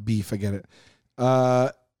marriage. Oh, beef. I get it.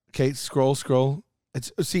 Okay, scroll.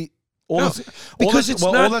 It's all No, that's, because it's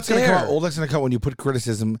not all that's gonna come there. out. All that's gonna come when you put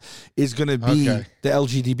criticism is gonna be Okay. the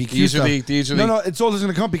LGBTQ These are stuff. these are no, it's all that's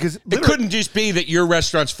gonna come because It couldn't just be that your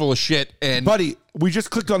restaurant's full of shit and buddy, we just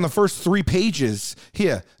clicked on the first 3 pages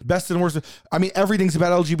here. Best and worst. I mean, everything's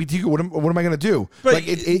about LGBTQ. What am I gonna do? But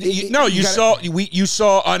you gotta-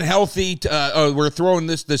 saw unhealthy. We're throwing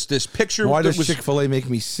this picture. Why that does was- Chick-fil-A make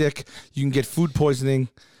me sick? You can get food poisoning.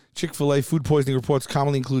 Chick-fil-A food poisoning reports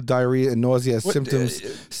commonly include diarrhea and nausea as symptoms.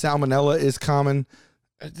 Salmonella is common.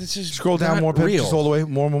 This is Scroll down not more, Pip, real. just all the way.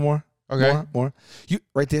 More. Okay. More. You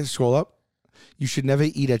right there. Scroll up. You should never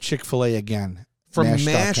eat at Chick-fil-A again. From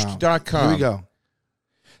Mashed.com. Mashed.com. Here we go.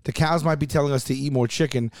 The cows might be telling us to eat more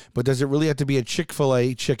chicken, but does it really have to be a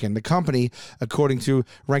Chick-fil-A chicken? The company, according to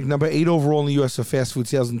ranked number 8 overall in the U.S. for fast food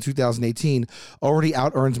sales in 2018, already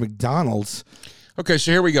out-earns McDonald's. Okay,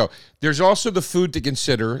 so here we go. There's also the food to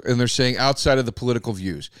consider, and they're saying outside of the political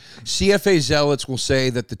views. CFA zealots will say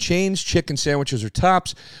that the chain's chicken sandwiches are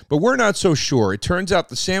tops, but we're not so sure. It turns out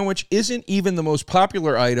the sandwich isn't even the most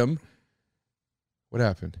popular item. What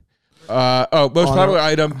happened? Most popular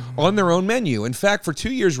item on their own menu. In fact, for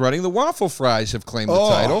 2 years running, the waffle fries have claimed the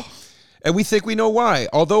title. And we think we know why.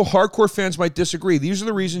 Although hardcore fans might disagree, these are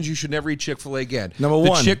the reasons you should never eat Chick-fil-A again. Number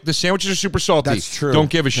one. The sandwiches are super salty. That's true. Don't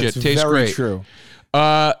give a shit. That's Tastes very great. true.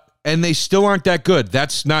 And they still aren't that good.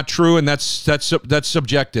 That's not true, and that's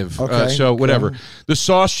subjective. Okay. So whatever. The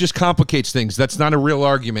sauce just complicates things. That's not a real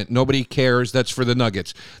argument. Nobody cares. That's for the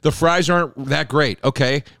nuggets. The fries aren't that great.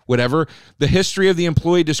 Okay, whatever. The history of the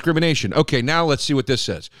employee discrimination. Okay, now let's see what this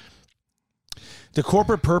says. The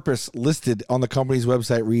corporate purpose listed on the company's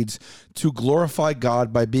website reads, to glorify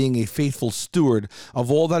God by being a faithful steward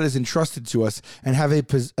of all that is entrusted to us and have a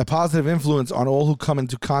positive influence on all who come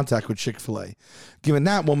into contact with Chick-fil-A. Given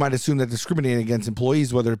that, one might assume that discriminating against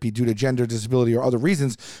employees, whether it be due to gender, disability, or other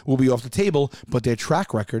reasons, will be off the table, but their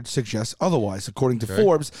track record suggests otherwise. According to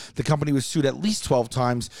Forbes, the company was sued at least 12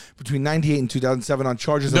 times between 1998 and 2007 on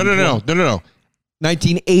charges of... No.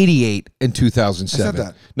 1988 and 2007. I said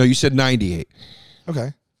that. No, you said 98.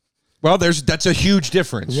 Okay. Well, that's a huge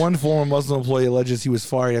difference. One former Muslim employee alleges he was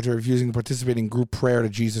fired after refusing to participate in group prayer to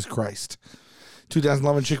Jesus Christ.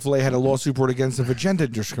 2011, Chick-fil-A had a lawsuit brought against them for gender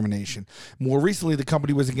discrimination. More recently, the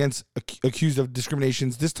company was accused of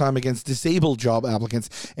discriminations, this time against disabled job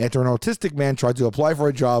applicants, after an autistic man tried to apply for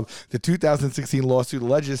a job. The 2016 lawsuit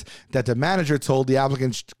alleges that the manager told the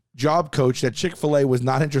applicant's job coach that Chick-fil-A was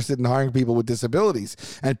not interested in hiring people with disabilities,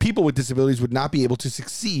 and people with disabilities would not be able to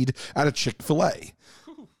succeed at a Chick-fil-A.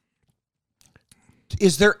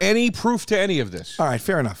 Is there any proof to any of this? All right,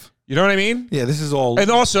 fair enough. You know what I mean? Yeah, this is all. And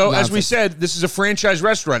also, nonsense. as we said, this is a franchise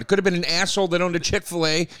restaurant. It could have been an asshole that owned a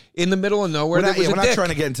Chick-fil-A in the middle of nowhere. We're not trying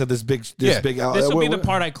to get into this big. This will be the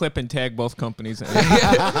part I clip and tag both companies in. All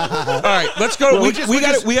right, let's go. Well,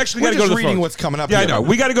 we actually got to go to the reading phones. what's coming up. Yeah, here. I know.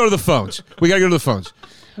 We got to go to the phones.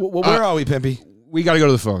 Where are we, Pimpy? We got to go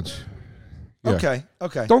to the phones. Yeah.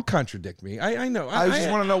 Okay. Don't contradict me. I know. I just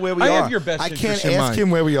want to know where we I are. have your best I interests can't in ask mind.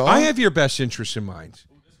 him where we are. I have your best interests in mind.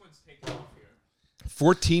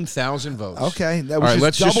 14,000 votes. Okay, that All was right,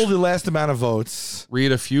 let's just double just the last amount of votes.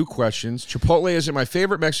 read a few questions. Chipotle isn't my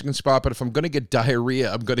favorite Mexican spot, but if I'm going to get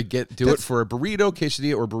diarrhea, I'm going to do it for a burrito,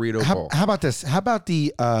 quesadilla, or burrito bowl. How about this? How about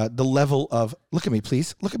the level of? Look at me,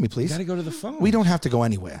 please. Look at me, please. Got to go to the phone. We don't have to go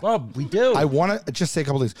anywhere. Well, we do. I want to just say a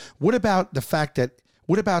couple things. What about the fact that?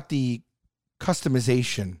 What about the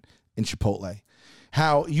customization in Chipotle?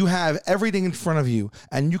 How you have everything in front of you,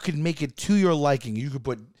 and you can make it to your liking. You could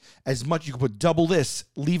put as much. You could put double this,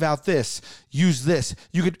 leave out this, use this.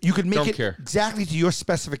 You could make it exactly to your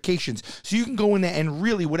specifications. So you can go in there and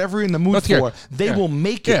really whatever you're in the mood for, they will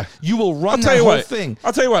make it. You will run that whole thing.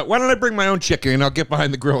 I'll tell you what. Why don't I bring my own chicken and I'll get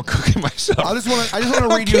behind the grill and cook it myself? I just want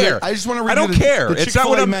to read you. I don't care. The It's not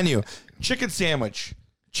what Chick-fil-A I'm menu: chicken sandwich,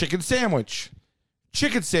 chicken sandwich,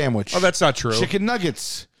 chicken sandwich. Oh, that's not true. Chicken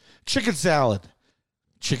nuggets, chicken salad.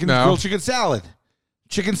 Grilled chicken salad,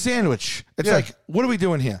 chicken sandwich. It's like, what are we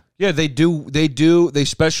doing here? Yeah, they do. They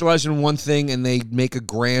specialize in one thing, and they make a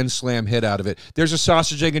grand slam hit out of it. There's a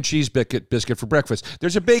sausage, egg, and cheese biscuit for breakfast.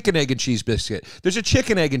 There's a bacon, egg, and cheese biscuit. There's a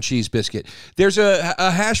chicken, egg, and cheese biscuit. There's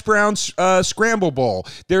a hash brown scramble bowl.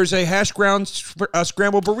 There's a hash brown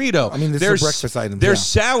scramble burrito. I mean, there's breakfast items. There's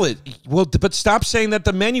salad. Well, but stop saying that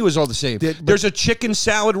the menu is all the same. There's a chicken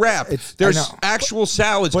salad wrap. There's actual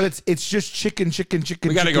salads. But it's just chicken.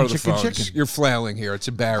 We got to go to the phones. You're flailing here. It's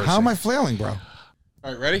embarrassing. How am I flailing, bro? All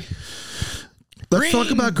right, ready? Let's talk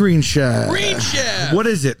about Green Chef. Green Chef. What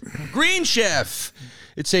is it? Green Chef.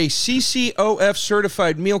 It's a CCOF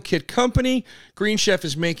certified meal kit company. Green Chef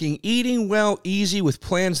is making eating well easy with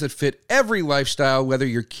plans that fit every lifestyle, whether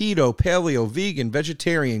you're keto, paleo, vegan,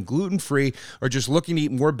 vegetarian, gluten-free, or just looking to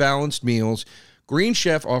eat more balanced meals. Green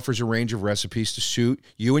Chef offers a range of recipes to suit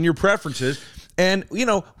you and your preferences. And,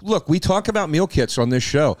 look, we talk about meal kits on this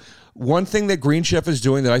show. One thing that Green Chef is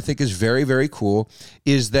doing that I think is very, very cool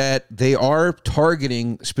is that they are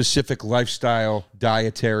targeting specific lifestyle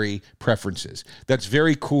dietary preferences. That's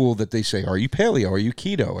very cool that they say, are you paleo? Are you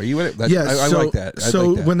keto? Are you? I like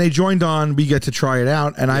that. When they joined on, we get to try it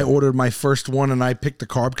out, and I ordered my first one, and I picked the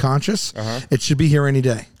carb conscious. It should be here any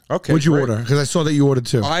day. Okay. What'd you order? Because I saw that you ordered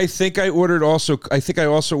too. I think I also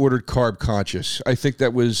ordered carb conscious. I think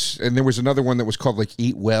that was, and there was another one that was called like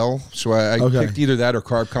Eat Well. So I picked either that or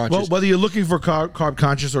carb conscious. Well, whether you're looking for carb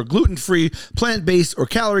conscious or gluten free, plant based or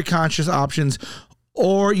calorie conscious options,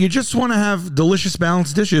 or you just want to have delicious,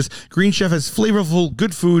 balanced dishes, Green Chef has flavorful,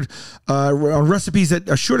 good food on recipes that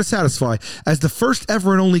are sure to satisfy. As the first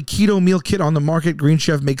ever and only keto meal kit on the market, Green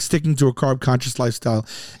Chef makes sticking to a carb-conscious lifestyle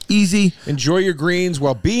easy. Enjoy your greens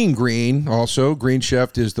while being green. Also, Green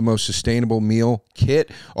Chef is the most sustainable meal kit,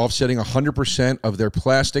 offsetting 100% of their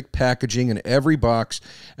plastic packaging in every box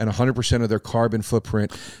and 100% of their carbon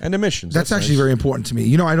footprint and emissions. That's actually very important to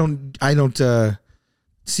me. I don't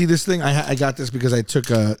see this thing. I got this because I took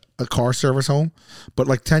a car service home, but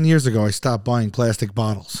like 10 years ago, I stopped buying plastic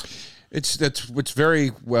bottles. It's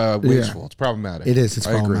very wasteful. It's problematic. It is. It's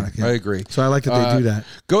problematic. I agree. So I like that they do that.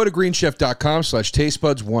 Go to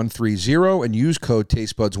greenchef.com/tastebuds130 and use code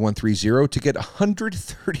tastebuds130 to get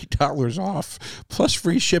 $130 off plus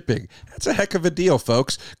free shipping. That's a heck of a deal,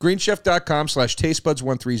 folks.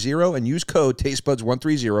 greenchef.com/tastebuds130 and use code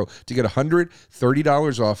tastebuds130 to get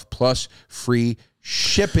 $130 off plus free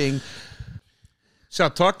shipping. So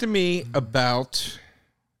talk to me about...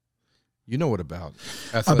 You know what about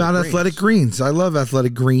Athletic Greens. I love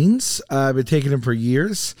Athletic Greens. I've been taking them for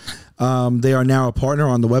years. They are now a partner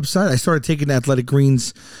on the website. I started taking Athletic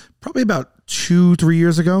Greens probably about 2-3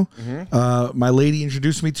 years ago. My lady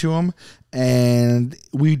introduced me to them, and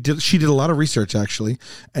she did a lot of research actually,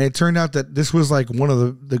 and it turned out that this was like one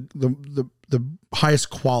of the highest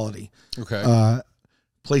quality. Okay.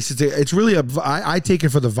 Places. It's really I take it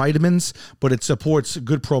for the vitamins, but it supports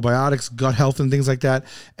good probiotics, gut health, and things like that.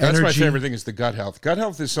 That's my favorite thing is the gut health. Gut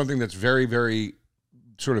health is something that's very, very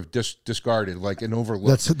sort of discarded, like and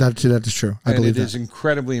overlooked. That is true. I believe it is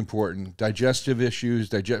incredibly important. Digestive issues,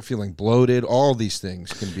 feeling bloated, all these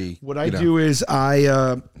things can be. What I do is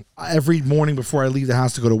I every morning before I leave the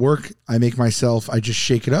house to go to work, I just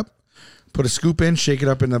shake it up. Put a scoop in, shake it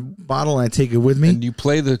up in a bottle, and I take it with me. And you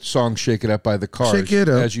play the song "Shake It Up" by the Cars. Shake it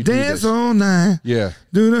up, as you dance do this. all night. Yeah,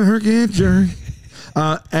 do the herky jerk.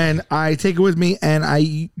 And I take it with me, and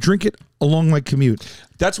I drink it along my commute.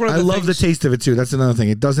 That's one of the I love the taste of it too. That's another thing.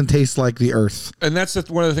 It doesn't taste like the earth. And that's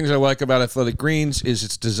one of the things I like about Athletic Greens is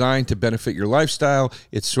it's designed to benefit your lifestyle.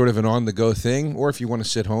 It's sort of an on-the-go thing. Or if you want to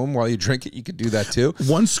sit home while you drink it, you could do that too.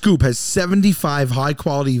 One scoop has 75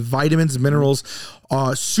 high-quality vitamins, minerals,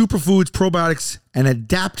 superfoods, probiotics, and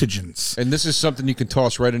adaptogens. And this is something you can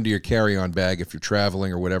toss right into your carry-on bag if you're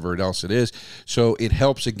traveling or whatever else it is. So it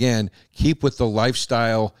helps, again, keep with the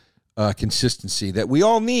lifestyle consistency that we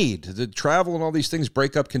all need. The travel and all these things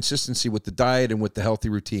break up consistency with the diet and with the healthy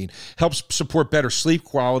routine. Helps support better sleep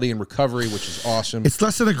quality and recovery, which is awesome. It's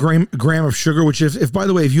less than a gram of sugar, which if by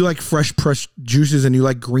the way, if you like fresh pressed juices and you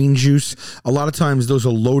like green juice, a lot of times those are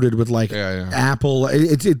loaded with like apple.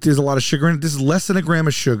 There's a lot of sugar in it. This is less than a gram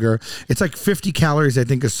of sugar. It's like 50 calories, I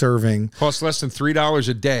think, a serving. Costs less than $3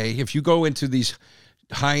 a day. If you go into these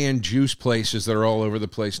high-end juice places that are all over the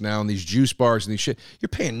place now, and these juice bars and these shit, you're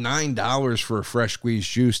paying $9 for a fresh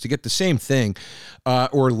squeezed juice to get the same thing,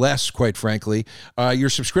 or less, quite frankly. Your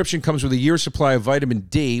subscription comes with a year's supply of vitamin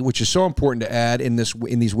D, which is so important to add in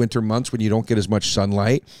these winter months when you don't get as much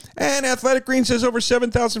sunlight. And Athletic Greens has over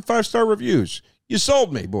 7,000 5-star reviews. You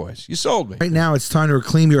sold me, boys. You sold me. Right now, it's time to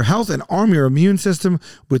reclaim your health and arm your immune system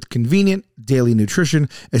with convenient daily nutrition,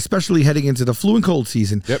 especially heading into the flu and cold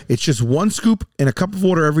season. Yep. It's just one scoop in a cup of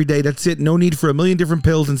water every day. That's it. No need for a million different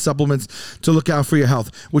pills and supplements to look out for your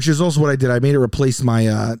health, which is also what I did. I made it replace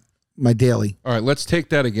my my daily. All right, let's take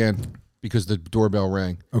that again because the doorbell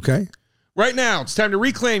rang. Okay. Right now, it's time to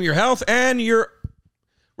reclaim your health and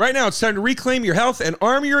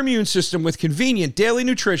arm your immune system with convenient daily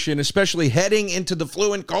nutrition, especially heading into the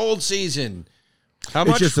flu and cold season. How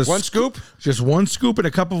much? Just one scoop? Just one scoop in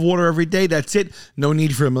a cup of water every day. That's it. No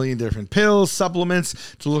need for a million different pills,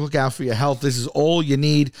 supplements to look out for your health. This is all you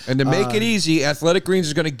need. And to make it easy, Athletic Greens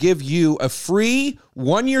is going to give you a free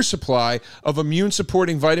 1-year supply of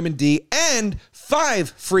immune-supporting vitamin D and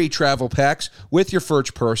 5 free travel packs with your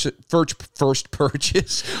first purchase.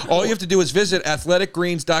 All you have to do is visit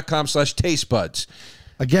athleticgreens.com/tastebuds.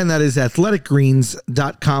 Again, that is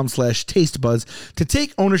athleticgreens.com/tastebuds to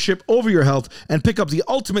take ownership over your health and pick up the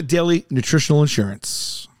ultimate daily nutritional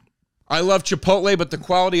insurance. I love Chipotle, but the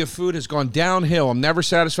quality of food has gone downhill. I'm never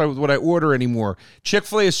satisfied with what I order anymore.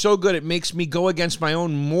 Chick-fil-A is so good, it makes me go against my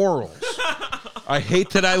own morals. I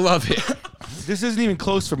hate that I love it. This isn't even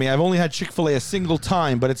close for me. I've only had Chick-fil-A a single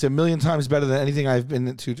time, but it's a million times better than anything I've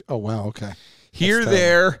been to. Oh, wow, okay.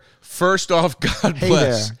 First off, God Hey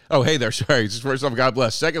bless. there. Oh, hey there. Sorry. First off, God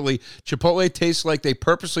bless. Secondly, Chipotle tastes like they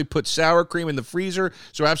purposely put sour cream in the freezer,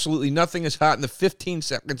 so absolutely nothing is hot in the 15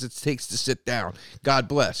 seconds it takes to sit down. God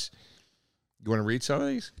bless. You want to read some of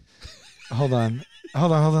these? Hold on.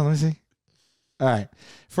 Let me see. All right.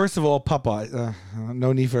 First of all, Popeye.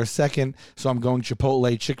 No need for a second. So I'm going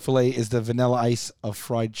Chipotle. Chick-fil-A is the vanilla ice of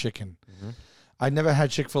fried chicken. I never had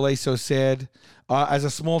Chick-fil-A, so sad. As a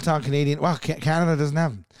small-town Canadian, wow, Canada doesn't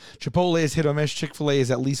have them. Chipotle is hit or miss. Chick-fil-A is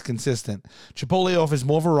at least consistent. Chipotle offers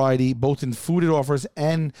more variety, both in food it offers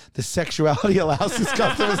and the sexuality it allows its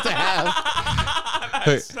customers to have.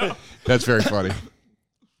 That's very funny.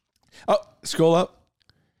 Oh, scroll up.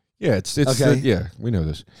 Yeah, it's okay. We know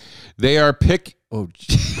this. They are This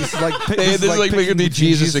is like picking the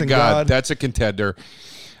Jesus and God. That's a contender.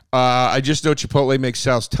 I just know Chipotle makes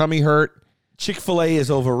Sal's tummy hurt. Chick-fil-A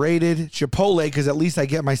is overrated. Chipotle, because at least I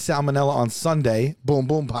get my salmonella on Sunday. Boom,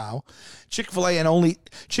 boom, pow. Chick-fil-A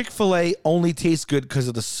only tastes good because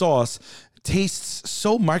of the sauce. Tastes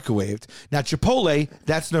so microwaved. Now, Chipotle,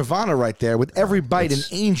 that's Nirvana right there. With every bite, an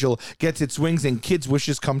angel gets its wings and kids'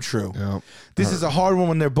 wishes come true. Yeah. This is a hard one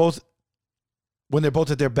when they're both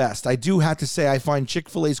at their best. I do have to say I find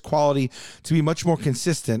Chick-fil-A's quality to be much more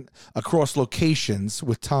consistent across locations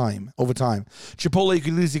over time. Chipotle, you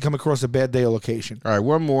could easily come across a bad day or location. All right,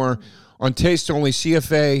 one more. On taste only,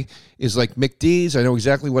 CFA is like McD's. I know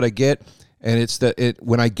exactly what I get, and it's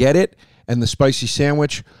when I get it and the spicy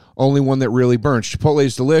sandwich, only one that really burns. Chipotle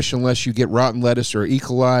is delish unless you get rotten lettuce or E.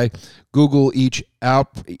 coli. Google each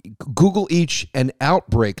an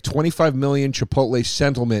outbreak. 25 million Chipotle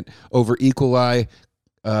settlement over E. coli,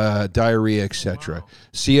 diarrhea, etc. Wow.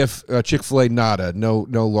 CF Chick-fil-A nada. No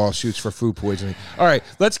lawsuits for food poisoning. All right,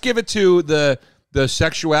 let's give it to the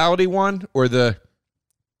sexuality one or the.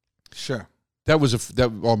 Sure.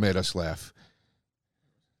 That all made us laugh.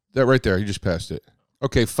 That right there, you just passed it.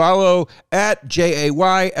 Okay, follow at JAYSORREX.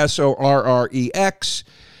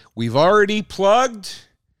 We've already plugged.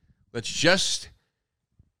 Let's just.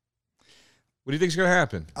 What do you think is going to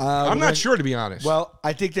happen? I'm not sure, to be honest. Well,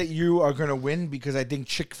 I think that you are going to win because I think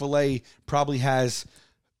Chick-fil-A probably has,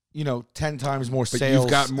 10 times more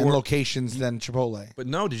sales and locations than Chipotle. But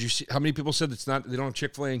no, did you see how many people said they don't have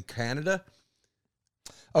Chick-fil-A in Canada?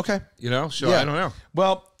 Okay. So yeah. I don't know.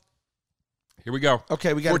 Well, here we go.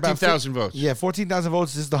 Okay, we got 14,000 votes. Yeah, 14,000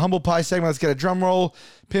 votes. This is the Humble Pie segment. Let's get a drum roll.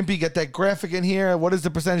 Pimpy, get that graphic in here. What is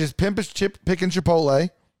the percentage? Pimp is picking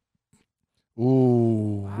Chipotle.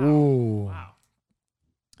 Ooh. Wow. Ooh. Wow.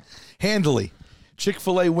 Handily.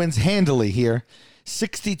 Chick-fil-A wins handily here.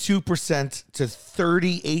 62% to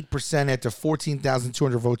 38% after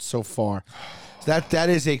 14,200 votes so far. That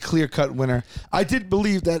is a clear-cut winner. I did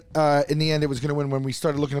believe that in the end it was going to win when we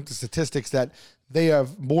started looking up the statistics that they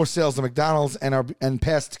have more sales than McDonald's and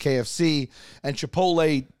past KFC, and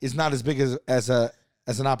Chipotle is not as big as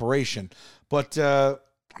an operation. But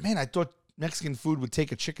man, I thought Mexican food would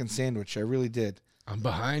take a chicken sandwich. I really did. I'm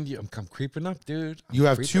behind you. I'm creeping up, dude. You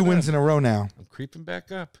have 2 wins in a row now. I'm creeping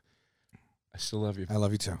back up. I still love you. I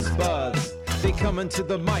love you too. Buzz. They coming to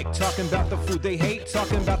the mic, talking about the food they hate,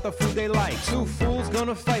 talking about the food they like. Two fools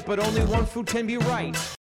gonna fight, but only one food can be right.